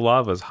 because all the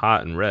lava's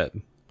hot and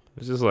red.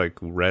 It's just like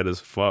red as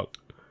fuck.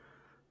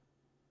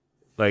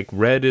 Like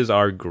red is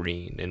our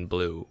green and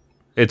blue.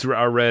 It's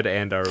our red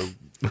and our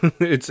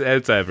it's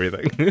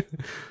everything.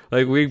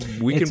 Like we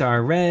It's can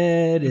our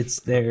red.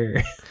 It's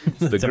their. it's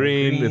the it's our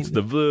green, it's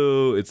the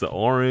blue, it's the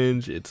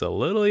orange, it's a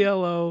little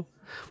yellow.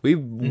 We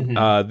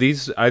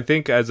these I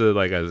think as a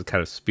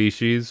kind of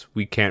species,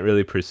 we can't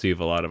really perceive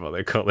a lot of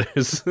other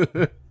colors.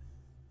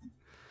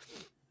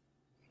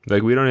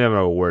 Like we don't have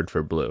a word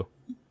for blue.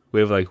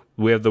 We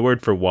have the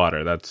word for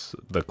water. That's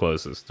the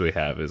closest we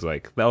have is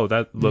like, oh,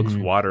 that looks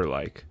water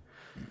like.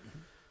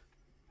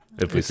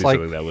 If we It's see like-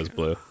 something that was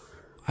blue.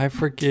 I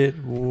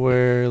forget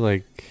where,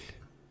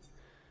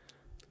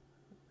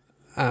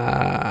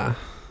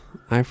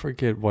 I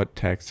forget what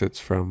text it's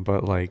from,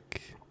 but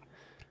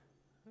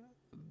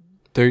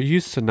there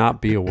used to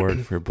not be a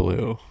word for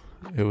blue.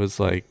 It was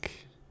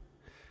like,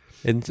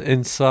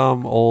 in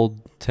some old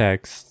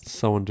text,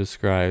 someone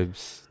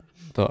describes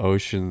the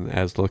ocean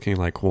as looking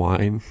like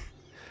wine.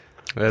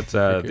 That's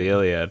the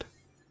Iliad.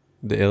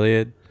 The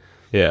Iliad?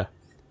 Yeah.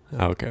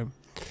 Okay.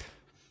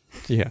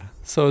 Yeah.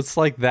 So it's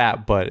like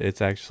that, but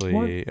it's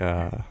actually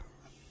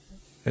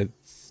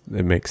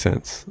it makes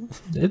sense.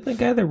 Isn't the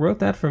guy that wrote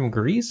that from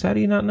Greece? How do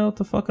you not know what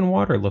the fucking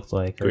water looked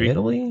like? Or Greek.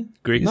 Italy?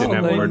 Greek No, didn't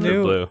have a they word for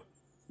knew. blue.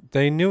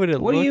 They knew what it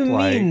What looked do you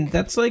like. mean?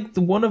 That's like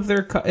one of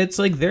their. It's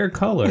like their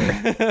color.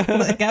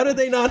 Like, how did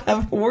they not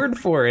have a word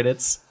for it?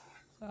 It's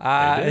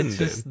It's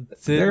just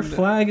their didn't-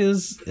 flag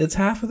is. It's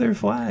half of their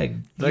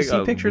flag. You Like see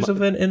a pictures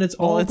of it, and it's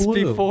all Well, it's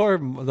blue. before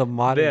the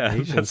modern Yeah,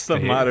 nation that's the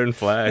state. modern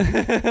flag.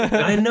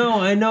 I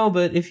know,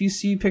 but if you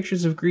see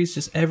pictures of Greece,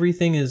 just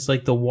everything is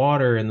like the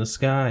water and the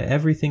sky.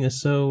 Everything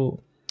is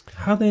so.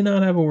 How they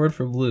not have a word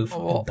for blue?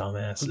 Fucking Well,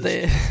 dumbasses.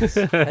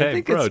 I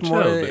think Bro, it's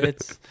more. chill, dude.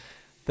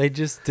 They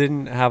just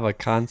didn't have a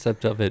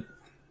concept of it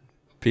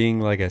being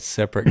like a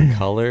separate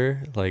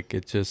color. Like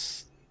it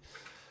just.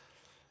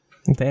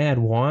 They had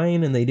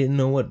wine and they didn't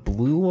know what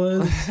blue was.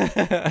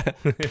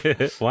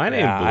 Wine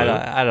ain't Yeah, blue.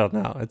 I don't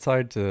know. It's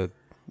hard to.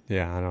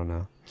 Yeah, I don't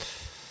know.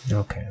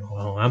 Okay,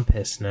 well, I'm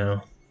pissed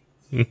now.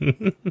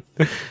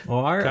 Well,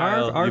 our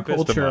Kyle, our you pissed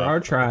him culture, off. our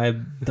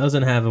tribe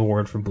doesn't have a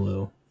word for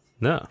blue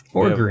No.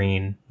 or We have-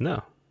 green.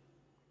 No.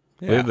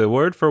 We Yeah. have the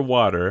word for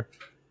water,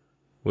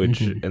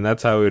 which, and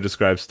that's how we would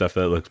describe stuff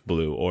that looks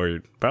blue or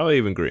probably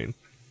even green.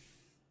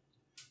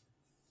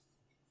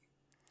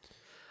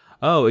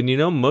 Oh,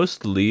 and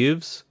most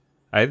leaves,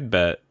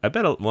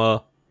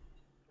 well,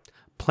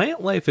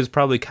 plant life is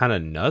probably kind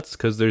of nuts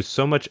because there's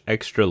so much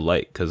extra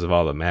light because of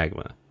all the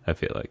magma, I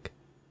feel like.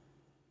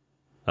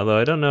 Although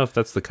I don't know if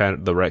that's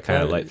the right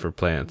kind of light for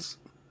plants.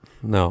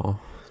 No,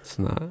 it's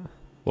not.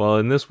 Well,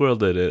 in this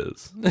world it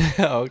is.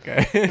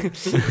 Okay.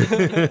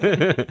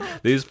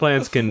 These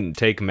plants can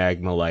take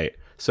magma light.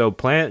 So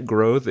plant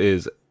growth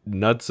is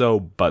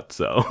nutso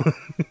butso.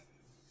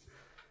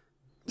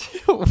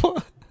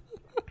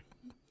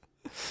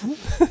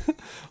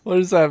 What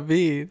does that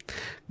mean?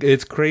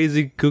 It's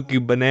crazy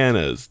kooky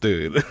bananas,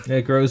 dude.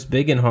 It grows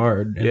big and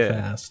hard and Yeah.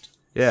 fast.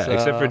 Yeah, So-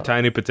 except for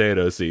tiny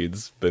potato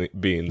seeds,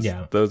 beans.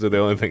 Yeah. Those are the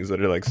only things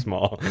that are like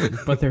small.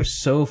 But they're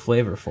so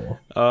flavorful.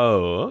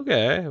 Oh,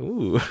 okay.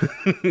 Ooh.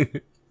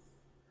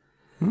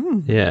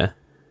 Yeah.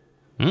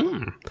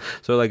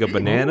 So like a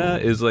banana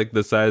is like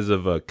the size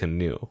of a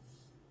canoe.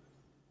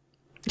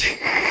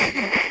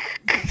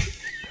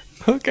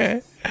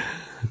 Okay.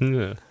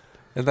 Yeah.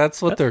 And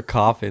that's what their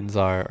coffins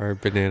are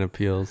banana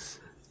peels.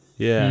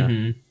 Yeah.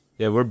 Mhm.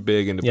 Yeah, we're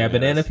big into Yeah,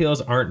 bananas. banana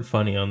peels aren't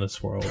funny on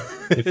this world.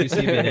 If you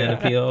see banana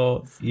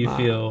peel, you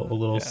feel a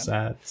little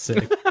sad,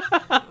 sick.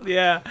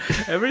 Yeah.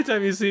 Every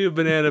time you see a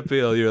banana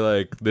peel, you're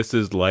like, this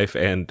is life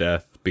and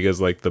death. Because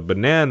like the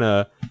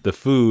banana, the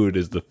food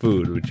is the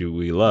food, which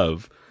we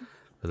love.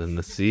 But then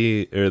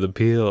the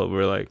peel,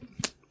 we're like,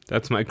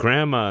 that's my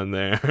grandma in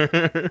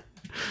there.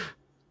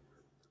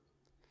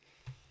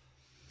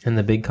 And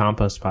the big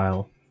compost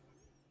pile.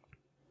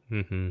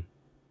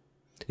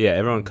 Yeah,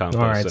 everyone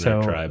composts All right, in so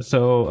our tribe.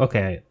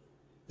 okay,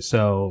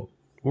 so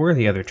where are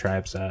the other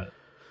tribes at?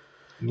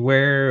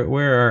 Where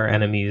are our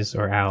enemies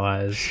or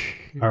allies?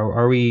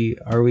 Are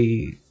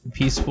we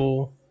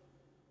peaceful?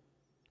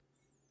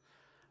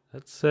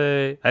 Let's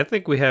say, I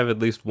think we have at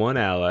least one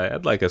ally.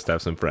 I'd like us to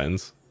have some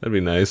friends. That'd be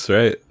nice,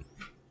 right?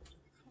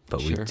 But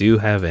we Sure. do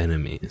have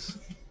enemies,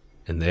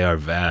 and they are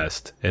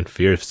vast and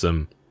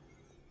fearsome.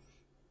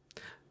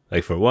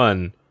 Like for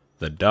one,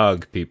 the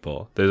dog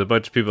people. There's a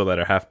bunch of people that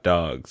are half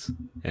dogs,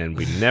 and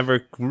we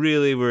never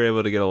really were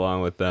able to get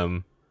along with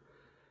them.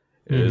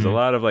 There's a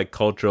lot of like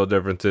cultural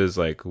differences.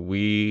 Like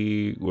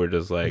we were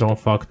just like, Don't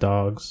fuck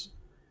dogs.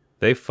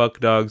 they fuck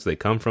dogs. They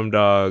come from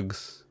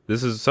dogs.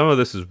 Some of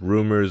this is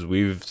rumors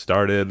we've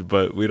started,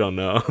 but we don't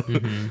know.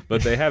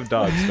 But they have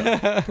dog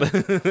stuff.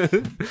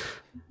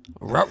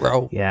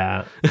 Ruh-roh.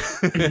 Yeah.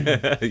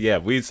 Yeah,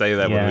 we say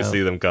that when we Yeah.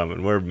 see them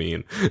coming. We're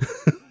mean.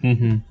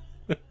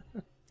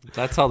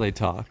 That's how they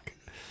talk.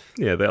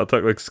 Yeah, they all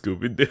talk like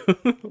Scooby Doo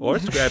or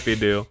Scrappy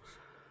Doo.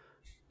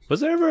 Was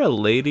there ever a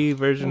lady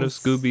version of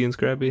Scooby and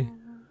Scrappy?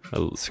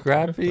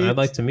 Scrappy. I'd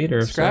like to meet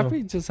her.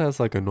 Scrappy just has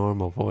like a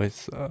normal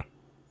voice.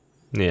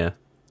 Yeah,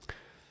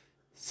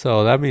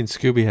 So that means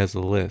Scooby has a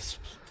lisp.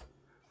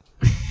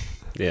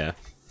 yeah,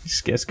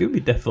 So. Yeah,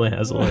 Scooby definitely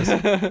has a list.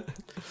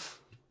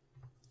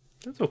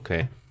 that's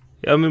okay.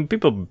 Yeah, I mean,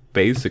 people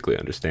basically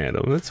understand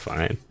him. That's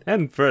fine.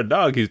 And for a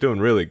dog, he's doing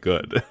really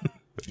good.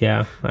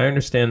 Yeah, I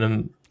understand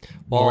him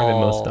more than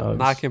most dogs.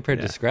 Not compared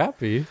Yeah. to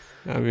Scrappy.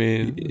 I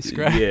mean,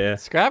 Yeah.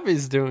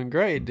 Scrappy's doing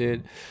great,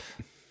 dude.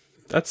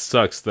 That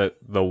sucks that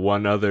the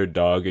one other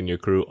dog in your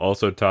crew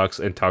also talks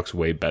and talks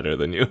way better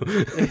than you.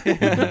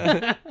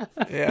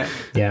 Yeah.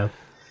 Yeah.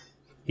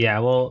 Yeah,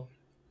 well,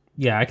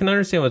 yeah, I can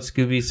understand what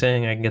Scooby's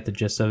saying. I can get the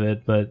gist of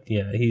it, but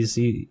yeah, he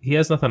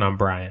has nothing on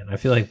Brian. I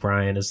feel like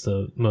Brian is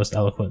the most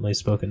eloquently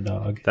spoken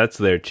dog. That's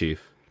their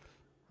chief.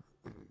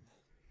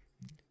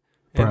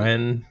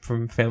 Brian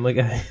from Family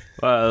Guy.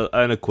 Well,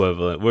 an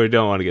equivalent. We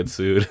don't want to get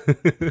sued.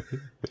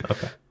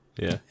 Okay.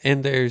 Yeah.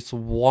 And there's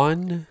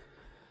one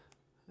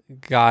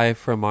guy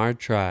from our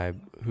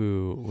tribe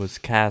who was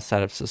cast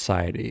out of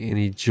society, and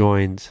he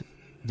joined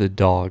the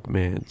Dog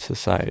Man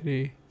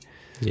Society.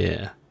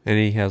 Yeah. And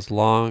he has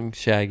long,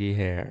 shaggy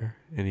hair,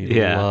 and he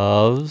Yeah.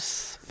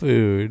 loves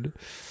food.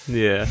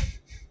 Yeah.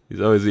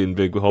 He's always eating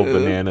big whole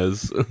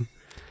bananas.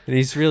 And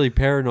he's really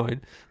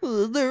paranoid.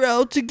 They're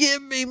out to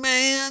get me,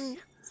 man.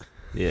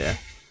 Yeah.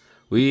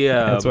 We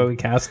That's why we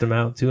cast him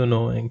out. Too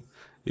annoying.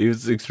 he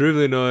was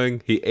extremely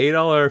annoying. He ate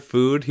all our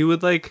food. He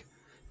would like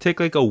take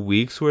like a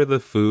week's worth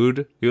of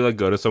food. He would like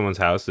go to someone's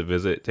house to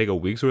visit, take a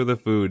week's worth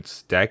of food,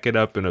 stack it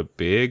up in a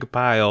big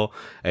pile,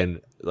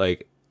 and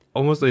like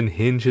almost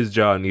unhinge his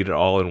jaw and eat it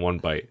all in one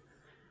bite.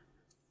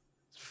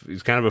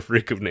 He's kind of a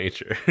freak of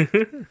nature.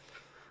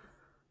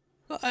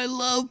 I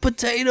love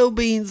potato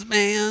beans,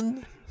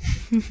 man.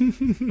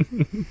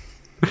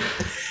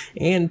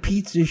 and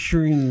pizza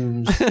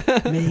shrooms,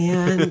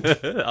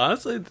 man.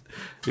 Honestly,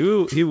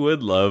 he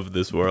would love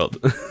this world.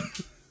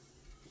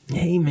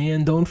 Hey,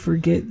 man, don't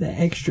forget the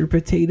extra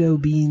potato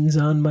beans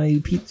on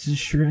my pizza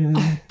shroom.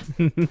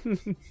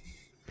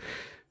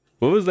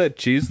 What was that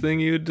cheese thing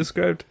you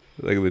described?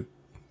 Like the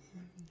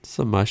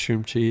Some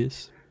mushroom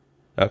cheese.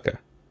 okay,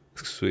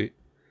 sweet.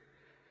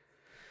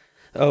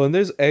 Oh, and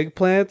there's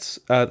eggplants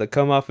that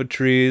come off of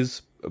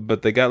trees,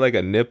 but they got like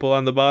a nipple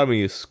on the bottom, and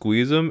you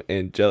squeeze them,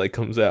 and jelly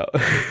comes out.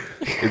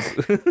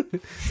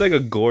 It's like a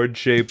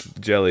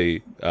gourd-shaped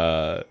jelly.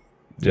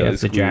 You have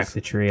to jack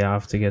the tree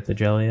off to get the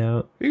jelly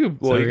out. You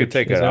can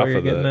take it off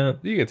of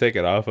you can take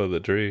it off of the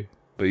tree,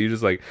 but you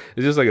just like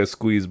it's just like a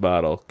squeeze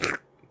bottle.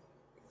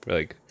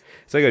 Like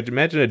it's like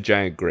imagine a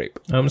giant grape.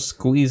 I'm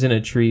squeezing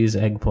a tree's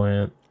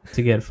eggplant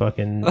to get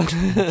fucking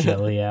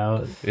jelly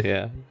out.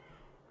 Yeah.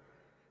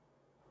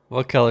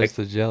 What color's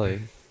the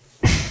jelly?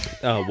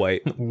 Oh,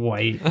 white.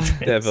 White.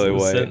 Definitely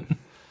white.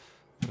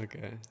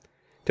 Okay.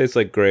 Tastes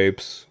like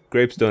grapes.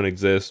 Grapes don't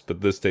exist,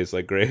 but this tastes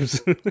like grapes.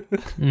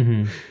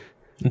 Mm-hmm.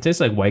 It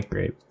tastes like white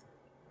grape.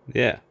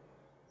 Yeah.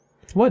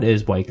 What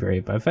is white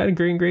grape? I've had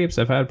green grapes.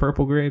 I've had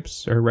purple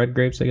grapes, or red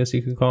grapes, I guess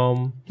you could call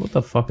them. What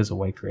the fuck is a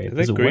white grape? I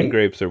Is think it green white?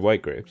 grapes are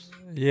white grapes.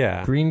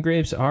 Yeah. Green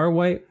grapes are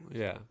white?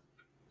 Yeah.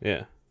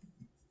 Yeah.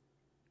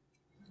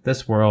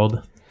 This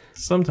world.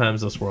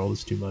 Sometimes this world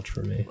is too much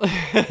for me.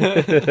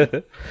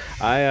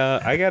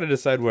 I gotta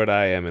decide what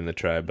I am in the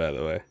tribe, by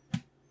the way,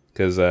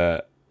 because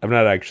I'm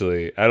not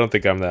actually. I don't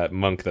think I'm that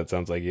monk that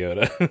sounds like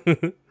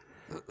Yoda.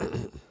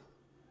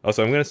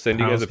 Also, I'm gonna send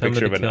you guys How's a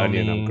picture of coming an to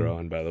kill onion me? I'm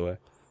growing. By the way.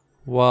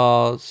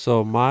 Well,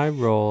 so my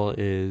role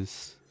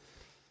is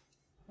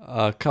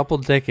a couple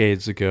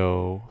decades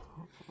ago.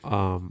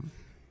 You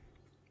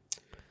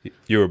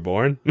were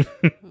born?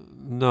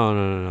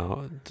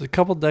 No. A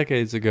couple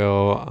decades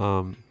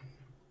ago,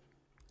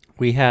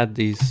 we had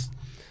these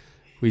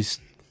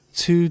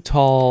two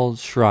tall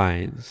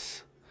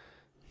shrines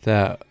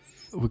that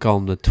we call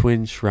them the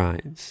twin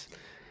shrines,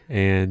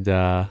 and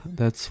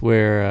that's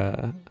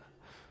where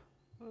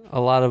a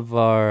lot of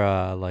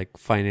our like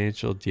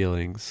financial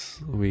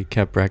dealings, we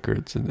kept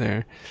records in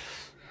there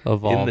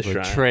of all the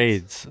shrines?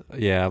 trades.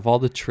 Yeah, of all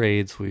the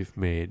trades we've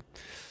made,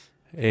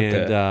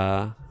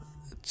 and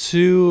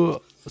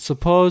two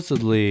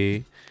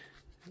supposedly.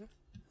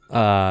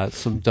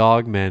 Some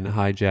dogmen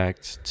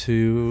hijacked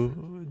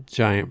two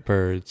giant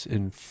birds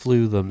and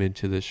flew them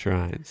into the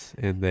shrines,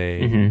 and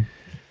they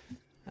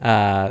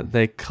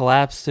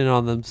collapsed in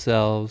on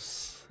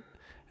themselves,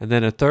 and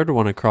then a third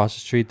one across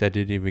the street that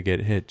didn't even get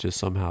hit just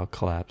somehow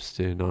collapsed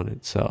in on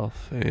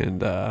itself.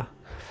 And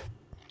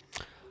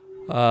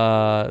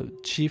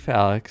Chief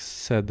Alex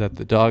said that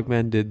the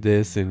dogmen did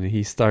this, and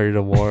he started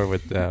a war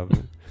with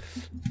them.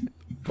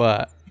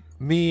 But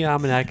me,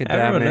 I'm an academic.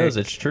 Everyone knows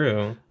it's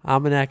true.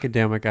 I'm an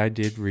academic. I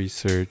did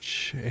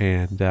research,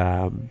 and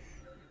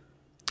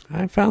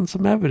I found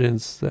some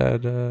evidence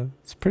that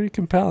it's pretty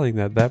compelling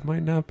that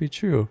might not be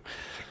true.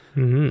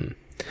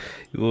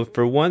 Mm-hmm. Well,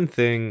 for one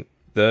thing,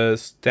 the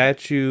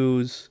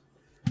statues,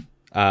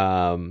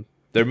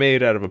 they're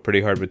made out of a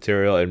pretty hard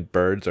material, and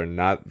birds are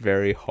not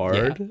very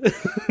hard.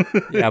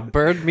 Yeah,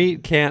 bird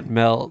meat can't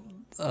melt.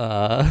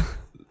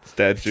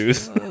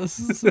 Statues.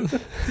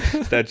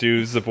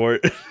 Statue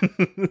support.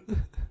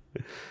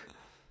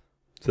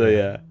 So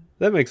yeah,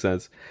 that makes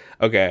sense.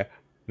 Okay,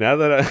 now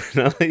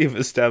that you've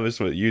established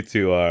what you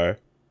two are,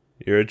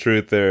 you're a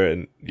truther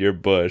and you're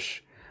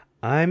Bush.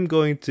 I'm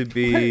going to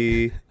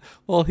be.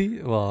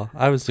 Well,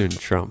 I was doing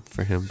Trump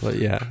for him, but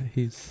yeah,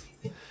 he's.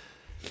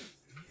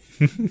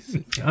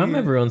 I'm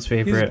everyone's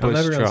favorite. I'm Bush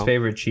everyone's Trump.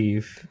 favorite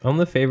chief. I'm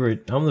the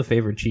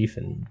favorite chief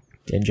in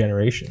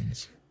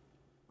Generations.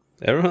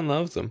 Everyone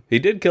loves him. He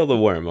did kill the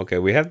worm. Okay,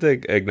 we have to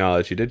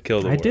acknowledge he did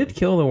kill the worm. I did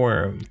kill the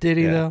worm. Did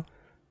he Yeah. though?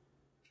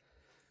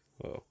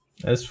 Whoa.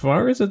 As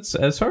far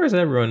as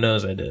everyone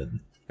knows, I did.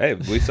 Hey,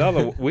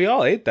 we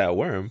all ate that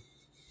worm.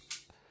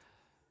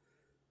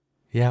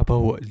 Yeah,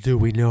 but do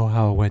we know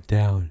how it went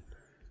down?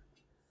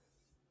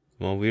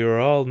 Well, we were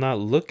all not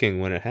looking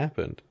when it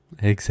happened.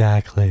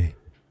 Exactly.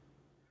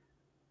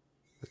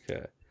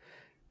 Okay.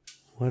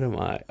 What am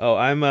I? Oh,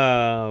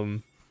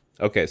 I'm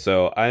okay,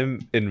 so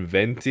I'm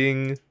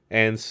inventing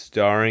and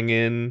starring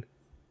in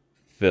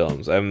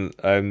films. I'm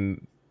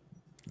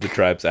the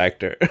tribe's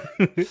actor.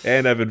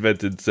 And I've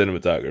invented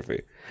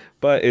cinematography.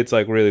 But it's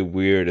like really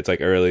weird. It's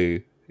like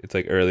early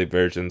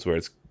versions where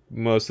it's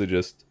mostly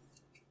just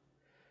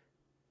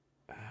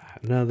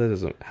no, that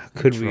doesn't. How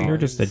could we? You're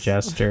just a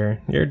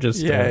jester. You're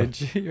just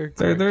you're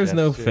there's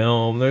no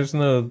film. There's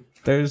no.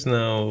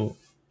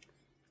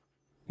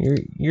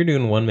 You're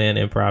doing one man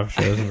improv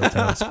shows in the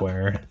town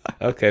square.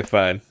 Okay,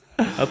 fine.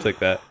 I'll take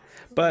that.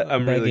 But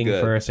I'm really Begging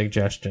good. for a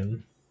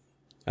suggestion.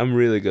 I'm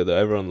really good though.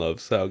 Everyone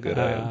loves how good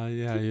I am.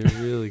 Yeah, you're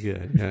really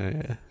good.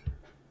 Yeah.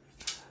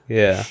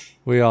 Yeah.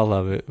 We all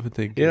love it. We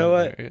think You know you're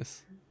what?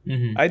 hilarious.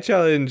 Mm-hmm. I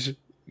challenge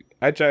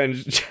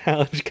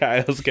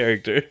Kyle's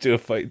character to a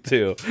fight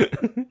too.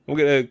 I'm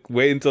gonna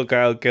wait until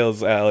Kyle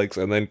kills Alex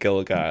and then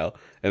kill Kyle,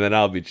 and then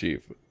I'll be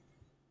chief.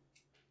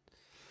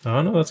 I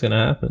don't know what's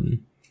gonna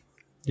happen.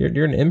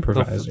 You're an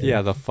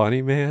improviser. The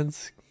funny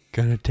man's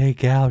gonna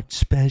take out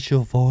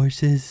special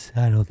forces.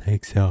 I don't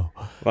think so.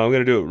 Well, I'm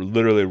gonna do it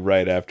literally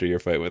right after your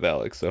fight with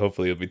Alex, so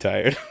hopefully you'll be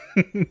tired.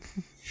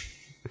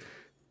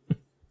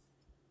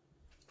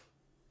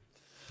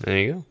 There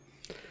you go.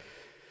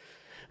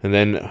 And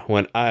then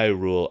when I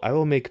rule, I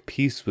will make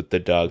peace with the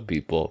dog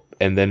people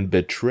and then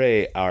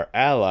betray our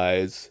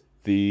allies,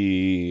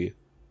 the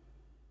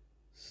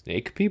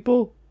snake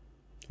people?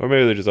 Or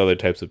maybe they're just other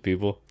types of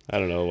people. I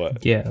don't know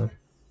what. Yeah.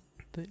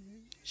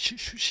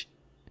 Shh.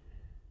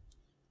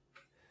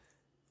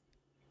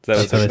 Is that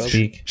That's how what they it's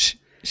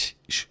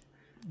speak.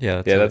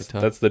 Yeah, Yeah, how that's they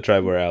talk. that's the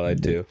tribe we're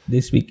allied to.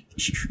 They speak.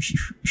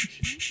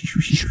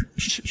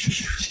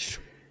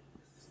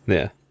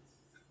 Yeah.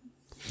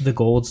 The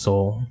Gold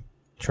Soul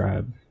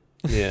tribe.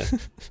 Yeah.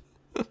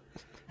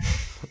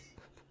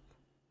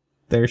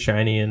 They're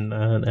shiny and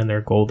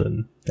they're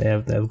golden. They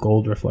have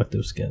gold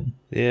reflective skin.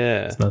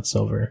 Yeah. It's not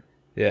silver.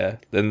 Yeah.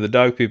 Then the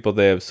dog people,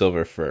 they have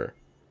silver fur.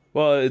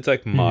 Well, it's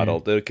like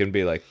modeled. It can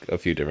be like a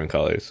few different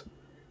colors.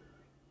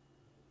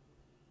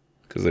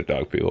 Because they're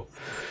dog people.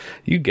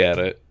 You get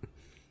it.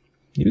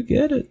 You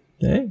get it.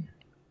 Hey.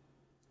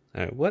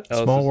 All right, what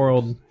else? Small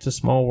world. It's a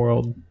small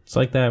world. It's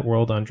like that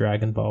world on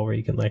Dragon Ball where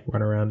you can like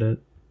run around it.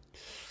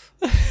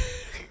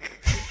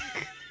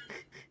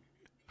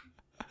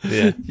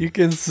 Yeah. You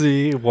can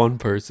see one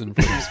person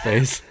from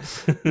space.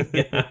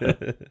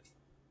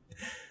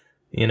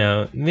 You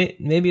know,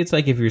 maybe it's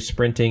like if you're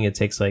sprinting, it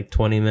takes like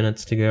 20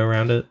 minutes to go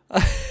around it.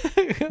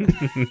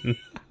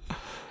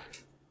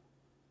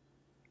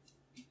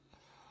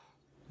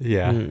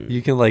 Yeah,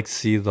 you can like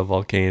see the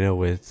volcano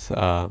with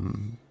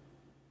the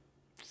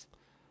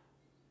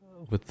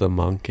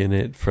monk in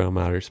it from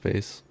outer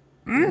space.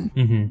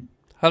 Mm-hmm.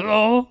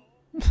 Hello.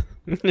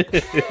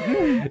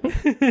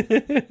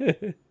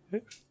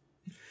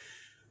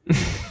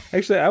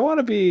 Actually, I want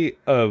to be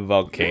a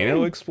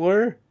volcano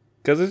explorer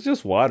because it's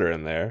just water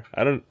in there.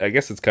 I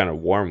guess it's kind of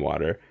warm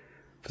water.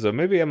 So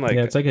maybe I'm like,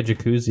 Yeah, it's like a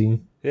jacuzzi.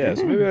 yeah.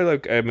 So maybe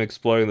I'm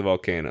exploring the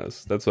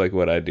volcanoes. That's like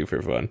what I do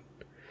for fun.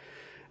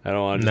 I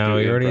don't want to. No,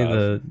 do you're already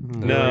improv. the.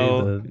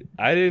 No,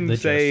 I didn't the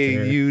say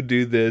jester. you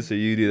do this or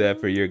you do that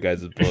for your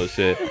guys'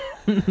 bullshit.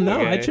 No,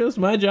 I Okay. chose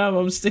my job.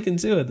 I'm sticking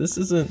to it. This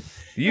isn't.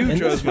 You in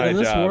chose this, my in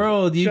this job.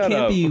 world, you Shut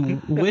can't up. be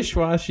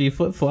wish-washy,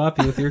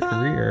 flip-floppy with your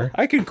career.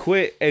 I can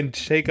quit and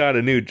take on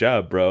a new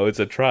job, bro. It's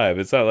a tribe.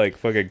 It's not like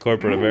fucking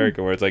corporate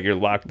America where it's like you're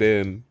locked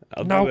in.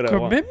 I'll do what I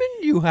want.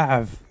 you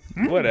have.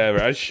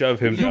 Whatever. I shove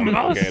him down the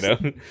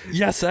volcano.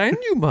 Yes, and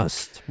you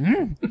must.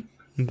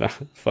 Nah,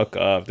 fuck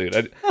off, dude.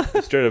 I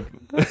straight up,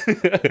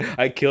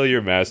 I kill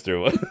your master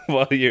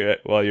while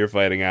you're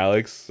fighting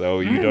Alex, so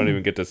you don't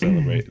even get to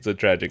celebrate. It's a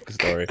tragic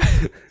story.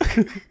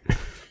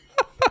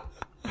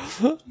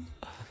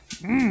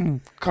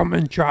 Come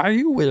and try,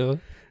 you will.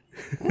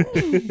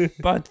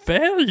 But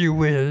fail, you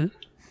will.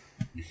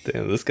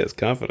 Damn, this guy's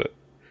confident.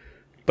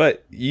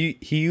 But he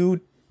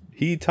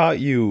taught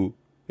you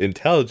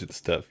intelligent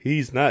stuff.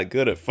 He's not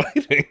good at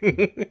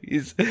fighting.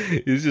 he's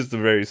just a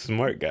very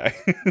smart guy.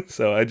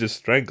 So I just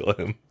strangle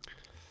him.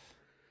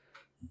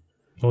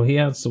 Well,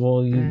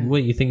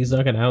 what, you think he's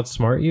not going to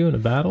outsmart you in a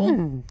battle? I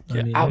mean,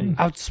 hey.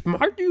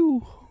 Outsmart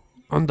you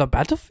on the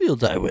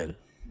battlefield, I will.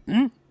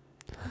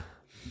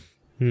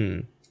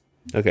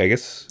 Okay, I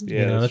guess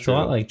yeah. you know, that's it's true. a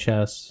lot like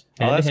chess.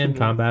 I'll ask Hand-to-hand him-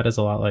 combat is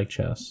a lot like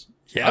chess.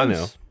 I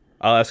know.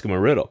 I'll ask him a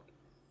riddle.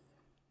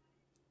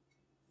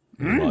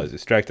 While he's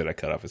distracted, I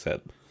cut off his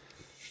head.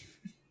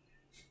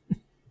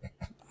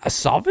 I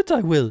solve it,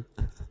 I will.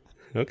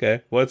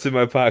 Okay, what's in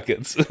my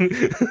pockets?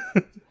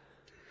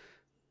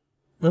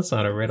 That's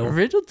not a riddle.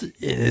 Riddle it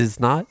is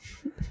not.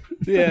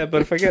 Yeah,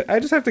 but if I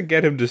just have to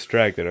get him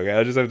distracted, okay?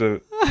 I just have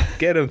to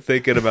get him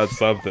thinking about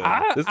something.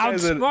 This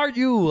guy's Outsmart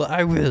you,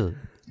 I will.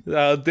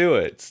 I'll do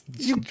it.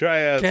 You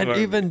try out. Can't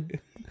even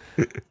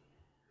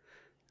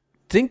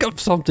think of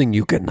something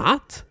you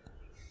cannot.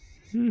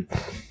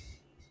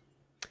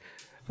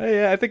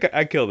 Yeah, I think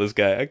I kill this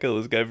guy. I kill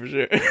this guy for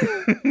sure.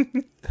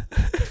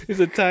 He's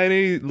a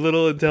tiny,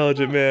 little,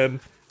 intelligent man.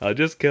 I'll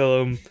just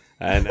kill him,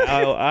 and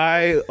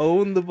I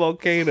own the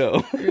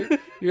volcano.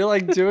 You're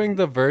like doing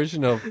the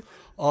version of,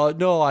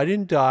 no, I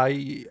didn't die.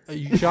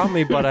 You shot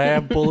me, but I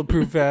have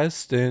bulletproof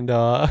vest and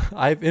I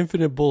have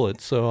infinite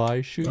bullets, so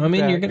I shoot. I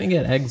mean, back. you're going to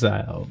get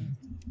exiled.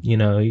 You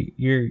know,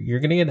 you're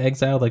going to get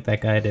exiled like that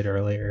guy did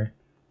earlier.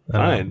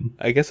 Fine.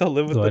 I guess I'll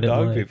live with so I the didn't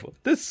dog like- people.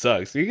 This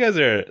sucks. You guys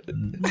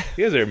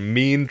are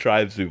mean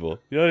tribes people.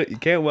 You know, you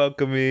can't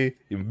welcome me.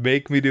 You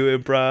make me do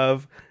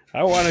improv.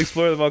 I want to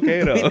explore the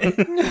volcano.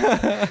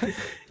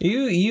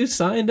 You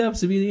signed up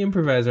to be the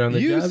improviser on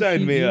the You job.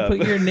 signed me you up. put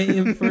your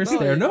name first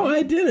there. No,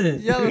 I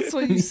didn't. Yeah, that's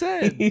what you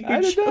said.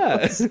 I did not. I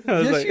was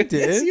Yes, like, you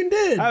did. Yes, you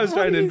did. I was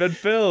trying to invent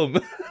film.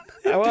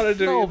 I wanted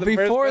to No, be the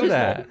before first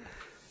that.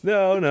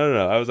 No.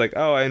 I was like,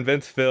 oh, I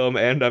invent film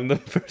and I'm the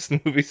first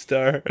movie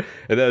star.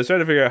 And then I was trying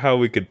to figure out how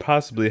we could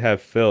possibly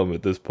have film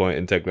at this point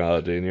in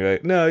technology. And you're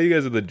like, no, you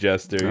guys are the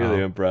jester. You're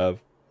the improv.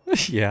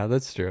 Yeah,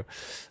 that's true.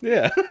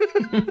 Yeah.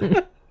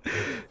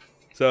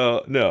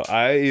 So no,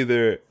 I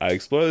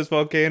explore this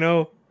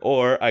volcano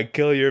or I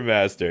kill your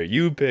master.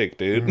 You pick,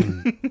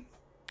 dude.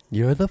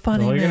 You're the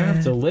funny Well, you're gonna have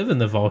man. to live in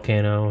the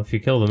volcano if you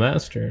kill the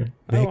master.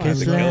 Make I don't have us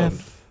to kill him.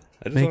 laugh.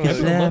 I just Make wanna- us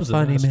everyone laugh, loves the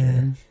funny master.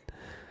 man.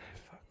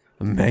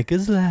 Make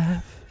us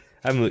laugh.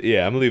 I'm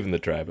leaving the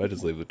tribe. I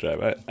just leave the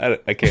tribe.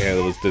 I can't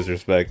handle this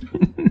disrespect.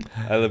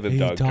 I live in He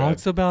dog tribe.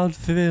 talks about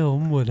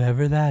film,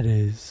 whatever that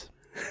is.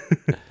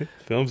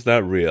 Film's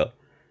not real.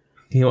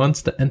 He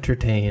wants to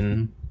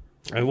entertain.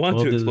 I want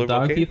Well, to do explore the dog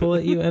volcanoes. people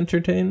let you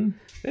entertain?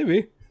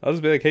 Maybe. I'll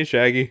just be like, hey,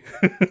 Shaggy.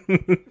 Do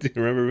you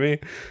remember me?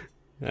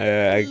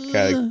 I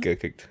kind of get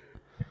kicked.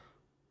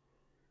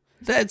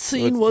 That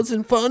scene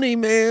wasn't funny,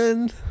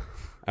 man.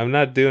 I'm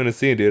not doing a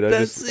scene, dude.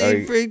 I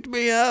freaked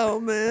me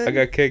out, man. I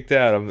got kicked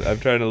out. I'm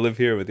trying to live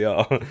here with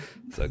y'all.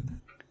 It's like,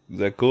 is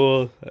that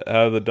cool?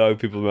 How are the dog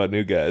people about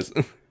new guys?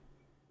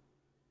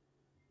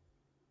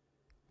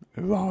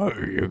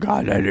 You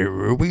got any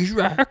ruby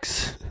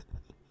racks?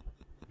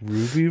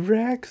 Ruby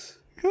racks?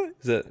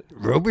 Is that?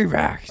 Ruby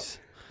racks.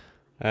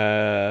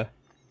 Uh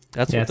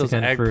That's Yeah, what it's a those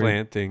kind of fruit.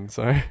 eggplant things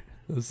are.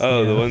 Those-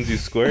 oh, the Yeah. ones you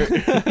squirt.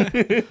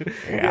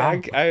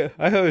 Yeah,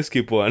 I always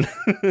keep one.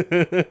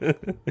 I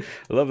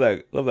love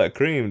that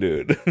cream,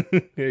 dude.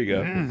 Here you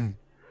go.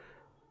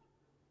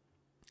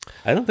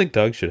 I don't think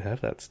dogs should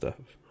have that stuff.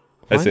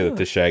 I Why say that not?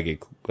 to Shaggy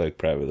like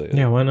privately.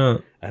 Yeah, why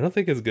not? I don't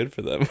think it's good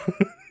for them.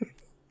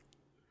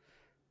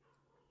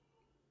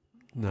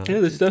 No. Yeah,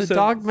 there's stuff the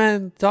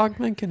that-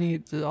 dogmen can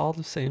eat all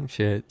the same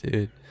shit,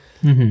 dude.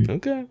 Mm-hmm.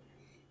 Okay.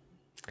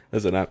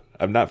 Listen,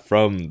 I'm not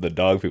from the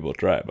dog people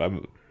tribe.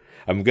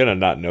 I'm gonna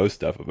not know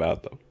stuff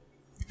about them.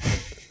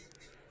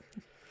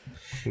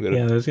 I'm gonna,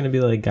 Yeah, there's gonna be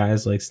like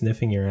guys like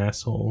sniffing your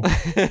asshole.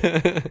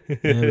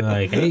 And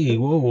like, hey,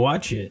 whoa,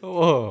 watch it.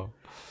 Whoa.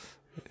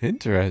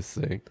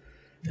 Interesting.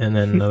 And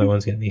then another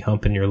one's gonna be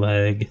humping your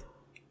leg.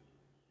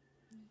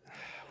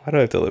 Why do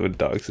I have to live in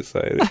dog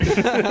society?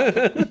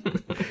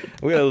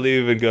 I'm gonna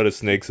leave and go to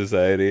snake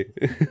society.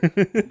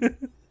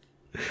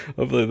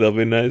 Hopefully they'll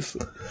be nice.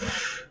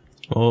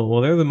 Well,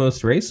 they're the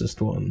most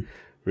racist one.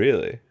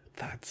 Really?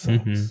 That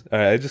sucks. Mhm. All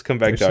right, I just come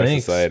back They're to our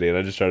snakes. society and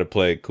I just try to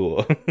play it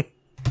cool.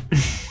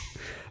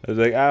 I was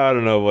like, I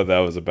don't know what that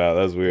was about.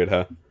 That was weird,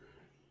 huh?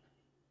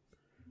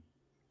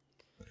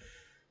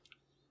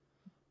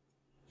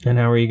 And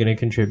how are you gonna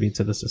contribute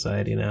to the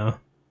society now?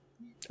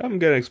 I'm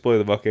gonna explore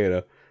the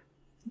volcano.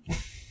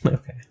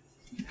 Okay.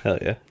 Hell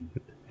yeah.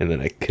 And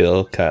then I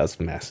kill Kyle's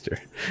master.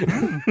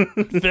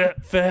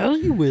 Fair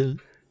you will.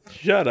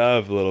 Shut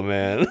up, little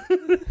man.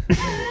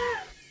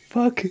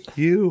 Fuck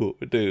you,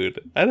 dude.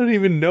 I don't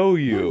even know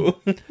you.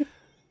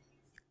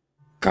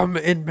 Come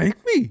and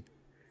make me.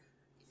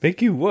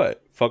 Make you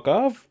what? Fuck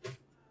off?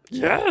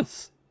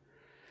 Yes.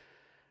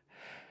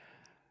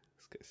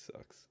 This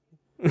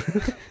guy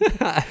sucks.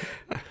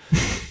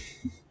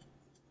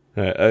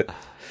 Alright.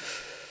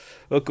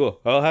 Well, cool.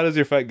 Well, how does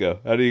your fight go?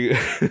 How do you?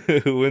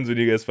 Who wins when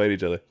you guys fight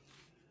each other?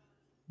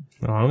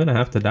 Well, I'm gonna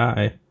have to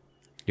die.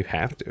 You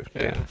have to.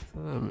 Yeah.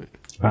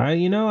 I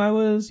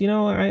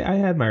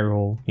had my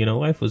role.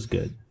 Life was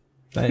good.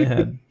 I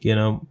had,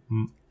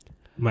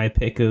 my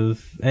pick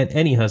of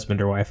any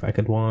husband or wife I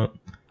could want.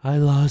 I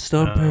lost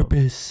on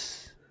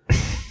purpose.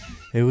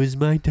 It was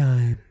my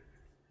time.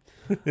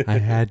 I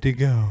had to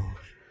go.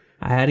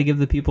 I had to give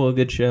the people a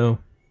good show.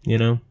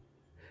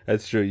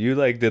 That's true. You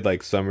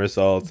did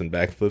somersaults and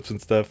backflips and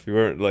stuff. You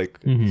weren't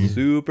Mhm.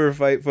 super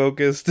fight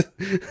focused.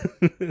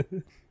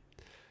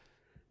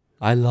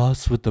 I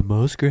lost with the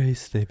most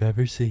grace they've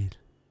ever seen.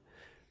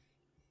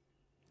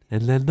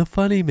 And then the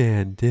funny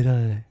man did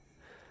a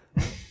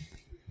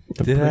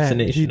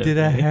Impersonation of me.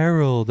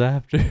 herald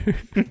after.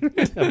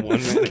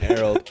 One man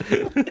Harold.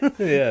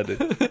 Yeah,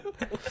 dude.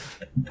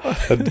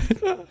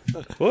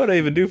 What would I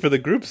even do for the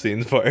group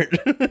scenes part?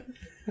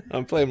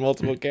 I'm playing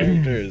multiple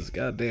characters.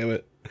 God damn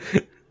it.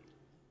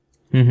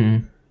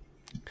 Mm-hmm.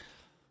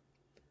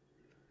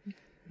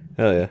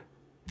 Hell yeah.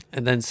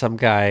 And then some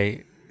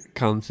guy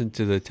comes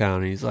into the town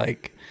and he's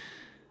like,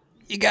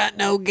 "You got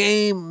no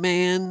game,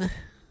 man."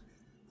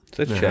 Is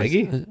that No,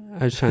 Shaggy?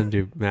 I was trying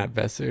to do Matt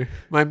Besser.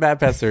 My Matt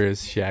Besser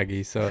is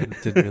Shaggy, so it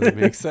didn't really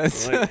make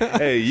sense.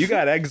 Hey, you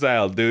got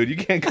exiled, dude. You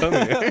can't come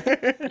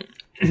here.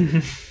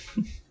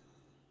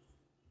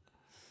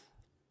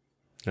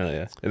 Hell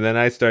yeah. And then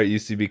I start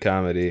UCB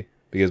comedy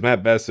because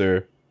Matt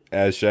Besser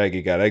as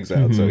Shaggy got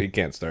exiled, so he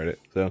can't start it.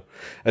 So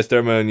I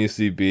start my own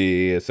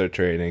UCB, I start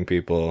training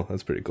people.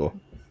 That's pretty cool.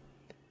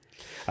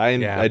 I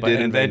did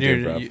invent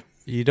improv.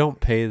 you don't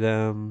pay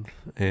them,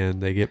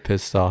 and they get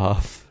pissed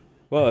off.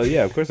 Well,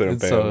 yeah, of course I don't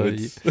And pay so him.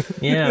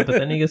 It's- Yeah, but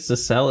then he gets to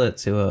sell it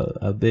to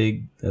a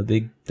big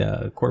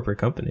corporate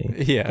company.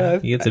 Yeah,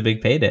 He gets a big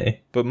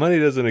payday. but money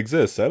doesn't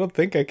exist, so I don't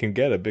think I can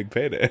get a big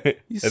payday.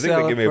 You I think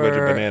sell they give it me a bunch of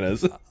for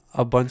bananas.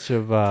 a bunch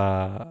of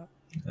A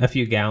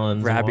few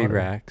gallons. of Rabby water.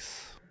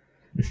 racks.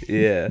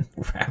 Yeah.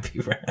 Rabby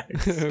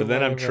racks. But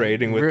then I'm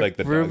trading with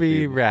the dog ruby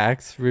people.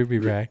 ruby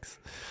racks.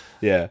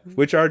 Yeah,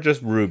 which are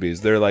just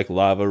rubies. They're like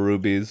lava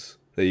rubies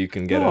that you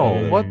can get. out No,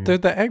 of the- what? They're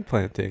the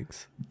eggplant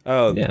things.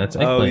 Oh, Yeah, it's oh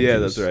eggplant yeah,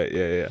 juice. that's right.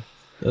 Yeah, yeah.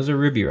 Those are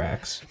ruby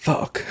racks.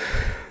 Fuck.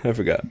 I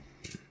forgot.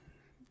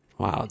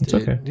 Wow, It's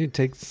dude. okay. You need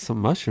to take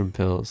some mushroom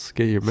pills.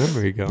 Get your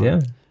memory going.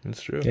 Yeah.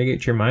 That's true. Gotta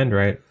get your mind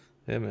right.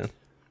 Yeah, man.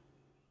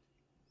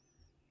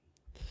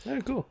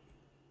 Alright, cool.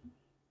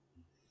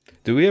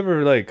 Do we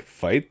ever, like,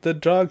 fight the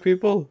dog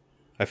people?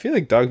 I feel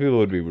like dog people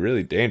would be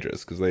really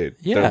dangerous because they're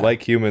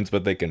like humans,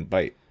 but they can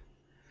bite.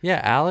 Yeah,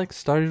 Alex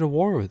started a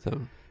war with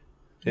them.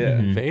 Yeah. Mhm.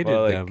 Invaded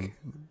Well, like, them.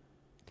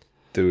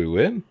 do we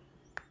win?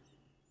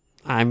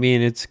 I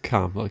mean, it's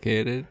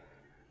complicated.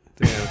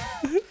 Damn.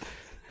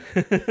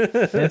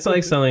 It's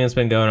like something that's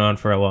been going on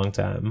for a long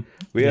time.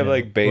 We have,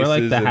 like, bases We're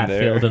like the in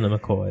Hatfield there. and the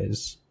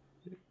McCoys.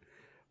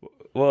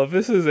 Well, if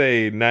this is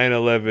a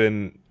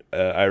 9/11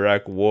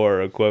 Iraq war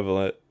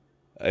equivalent,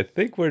 I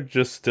think we're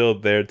just still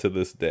there to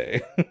this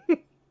day.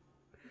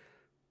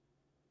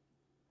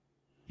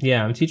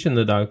 Yeah, I'm teaching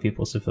the dog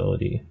people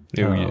civility.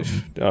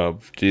 Oh,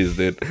 jeez,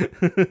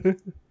 dude.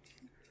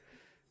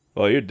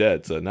 Well, you're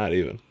dead, so not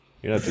even.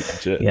 You're not doing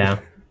shit. Yeah,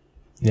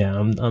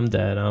 I'm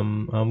dead.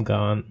 I'm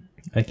gone.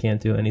 I can't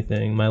do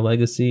anything. My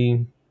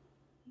legacy,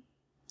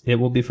 it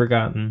will be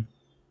forgotten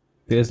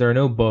because there are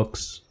no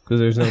books, because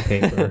there's no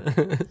paper,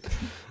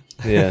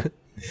 Yeah.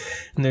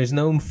 and there's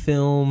no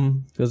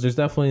film because there's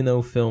definitely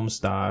no film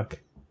stock.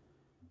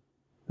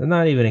 There's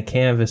not even a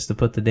canvas to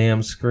put the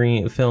damn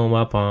film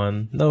up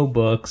on. No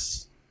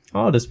books.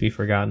 I'll just be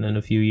forgotten in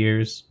a few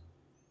years.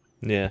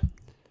 Yeah.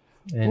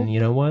 And you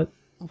know what?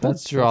 We'll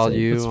draw it.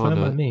 you That's on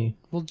fine by a. me.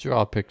 We'll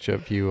draw a picture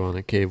of you on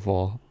a cave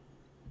wall.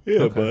 Yeah,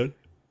 Okay. bud.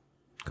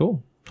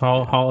 Cool.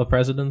 Hall of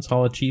Presidents,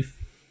 Hall of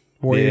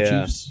Warrior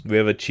Yeah. Chiefs. We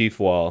have a chief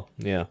wall.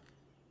 Yeah.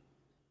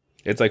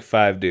 It's like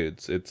 5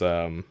 dudes. It's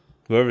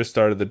whoever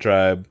started the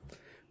tribe,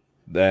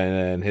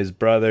 then his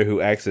brother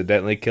who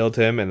accidentally killed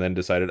him and then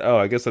decided, oh,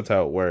 I guess that's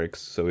how it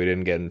works, so we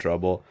didn't get in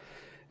trouble.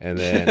 And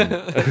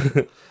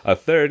then a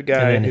third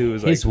guy And then who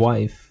was his like,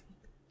 wife.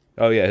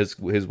 oh yeah, his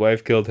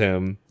wife killed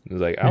him. He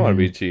was like, I want to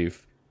be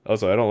chief.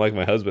 Also, I don't like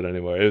my husband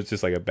anymore. It was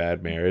just like a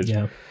bad marriage.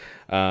 Yeah.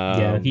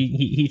 Yeah.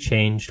 He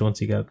changed once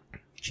he got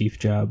chief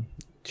job,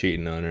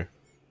 Cheating on her.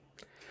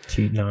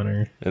 cheating on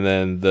her, And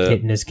then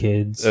hitting his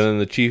kids. And then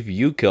the chief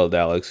you killed,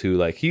 Alex, who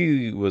like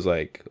he was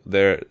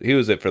there. He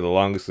was it for the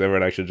longest. 'Cause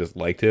everyone actually just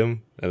liked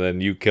him, and then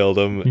you killed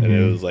him, and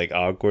it was like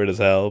awkward as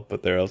hell.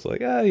 But they're also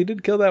like, he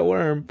did kill that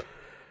worm.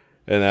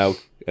 And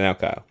now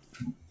Kyle.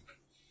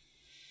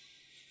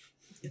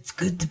 It's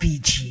good to be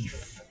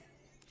chief.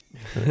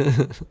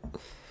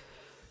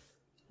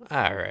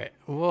 All right.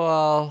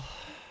 Well,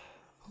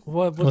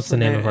 What's the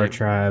name of our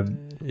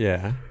tribe?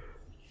 Yeah.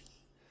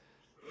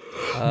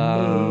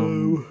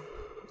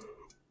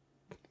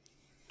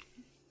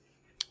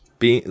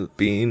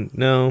 Bean.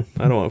 No,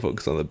 I don't want to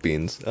focus on the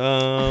beans.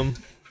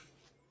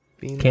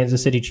 Bean.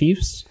 Kansas City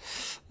Chiefs.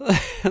 No.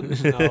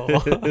 Is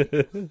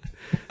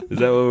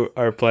that what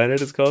our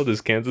planet is called?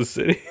 Is Kansas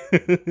City?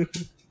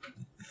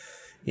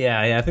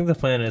 Yeah. I think the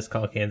planet is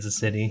called Kansas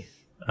City.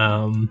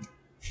 But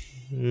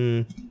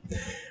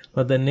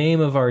the name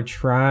of our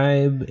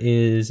tribe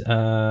is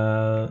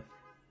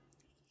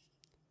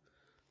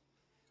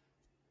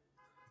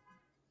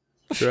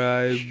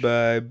Drive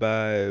by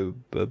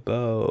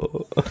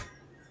bow.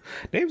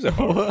 Names are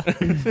hard.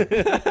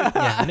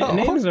 yeah,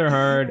 names are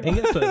hard, and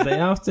guess what? They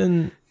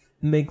often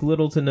make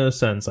little to no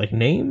sense. Like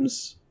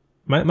names,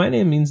 my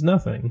name means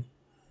nothing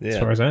as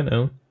far as I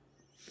know.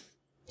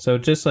 So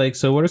just like,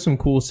 so what are some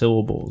cool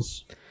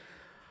syllables?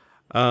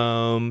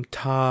 Tawi.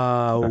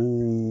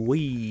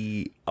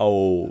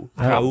 Oh,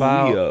 How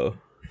about- Tawio.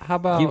 How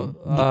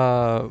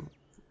about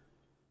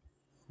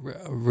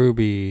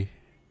ruby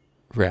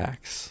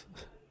racks?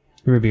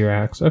 Ruby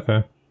racks.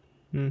 Okay.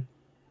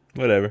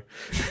 Whatever.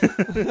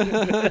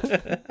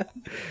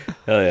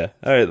 Hell yeah.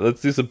 All right,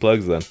 let's do some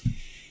plugs then.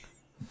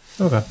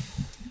 Okay.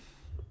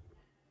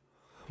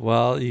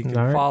 Well, you can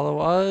All right. follow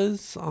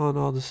us on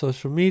all the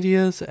social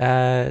medias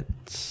at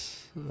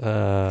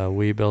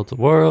We Built a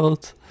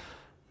World.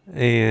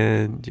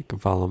 And you can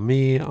follow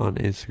me on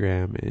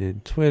Instagram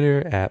and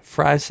Twitter at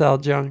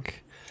FryCellJunk.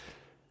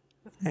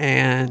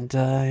 And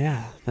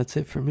yeah, that's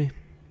it for me.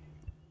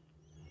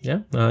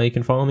 Yeah. You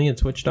can follow me at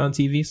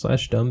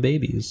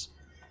twitch.tv/dumbbabies.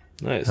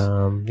 Nice.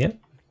 Yeah.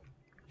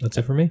 That's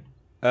it for me.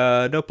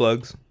 No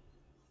plugs.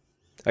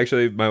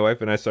 Actually, my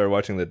wife and I started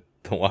watching The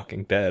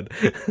Walking Dead.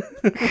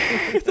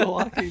 The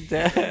Walking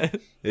Dead.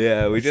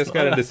 Yeah, we just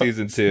got into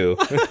season 2.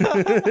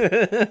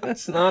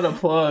 It's not a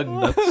plug.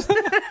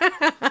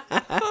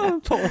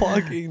 The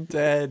Walking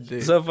Dead,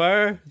 dude. So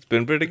far, it's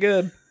been pretty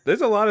good.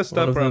 There's a lot of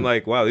stuff of where I'm them-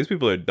 like, wow, these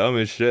people are dumb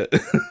as shit.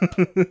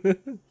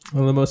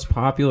 One of the most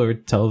popular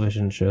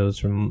television shows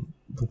from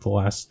the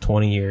last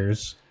 20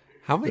 years.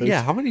 How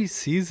many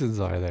seasons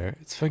are there?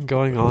 It's been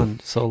going on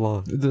so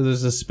long.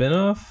 There's a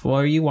spin-off. Well,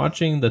 are you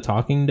watching The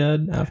Talking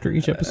Dead after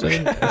each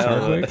episode?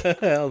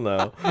 Hell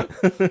no.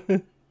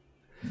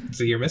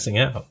 So you're missing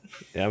out.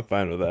 Yeah, I'm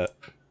fine with that.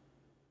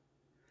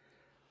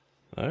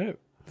 All right.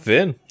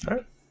 Finn. All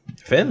right.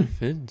 Finn.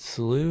 Finn,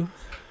 Slew,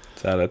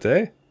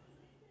 Salate.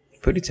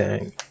 Pootie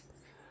Tang.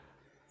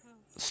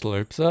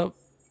 slurps up.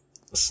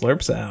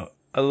 Slurps out.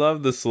 I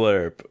love the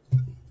slurp.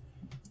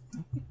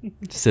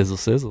 Sizzle,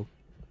 sizzle.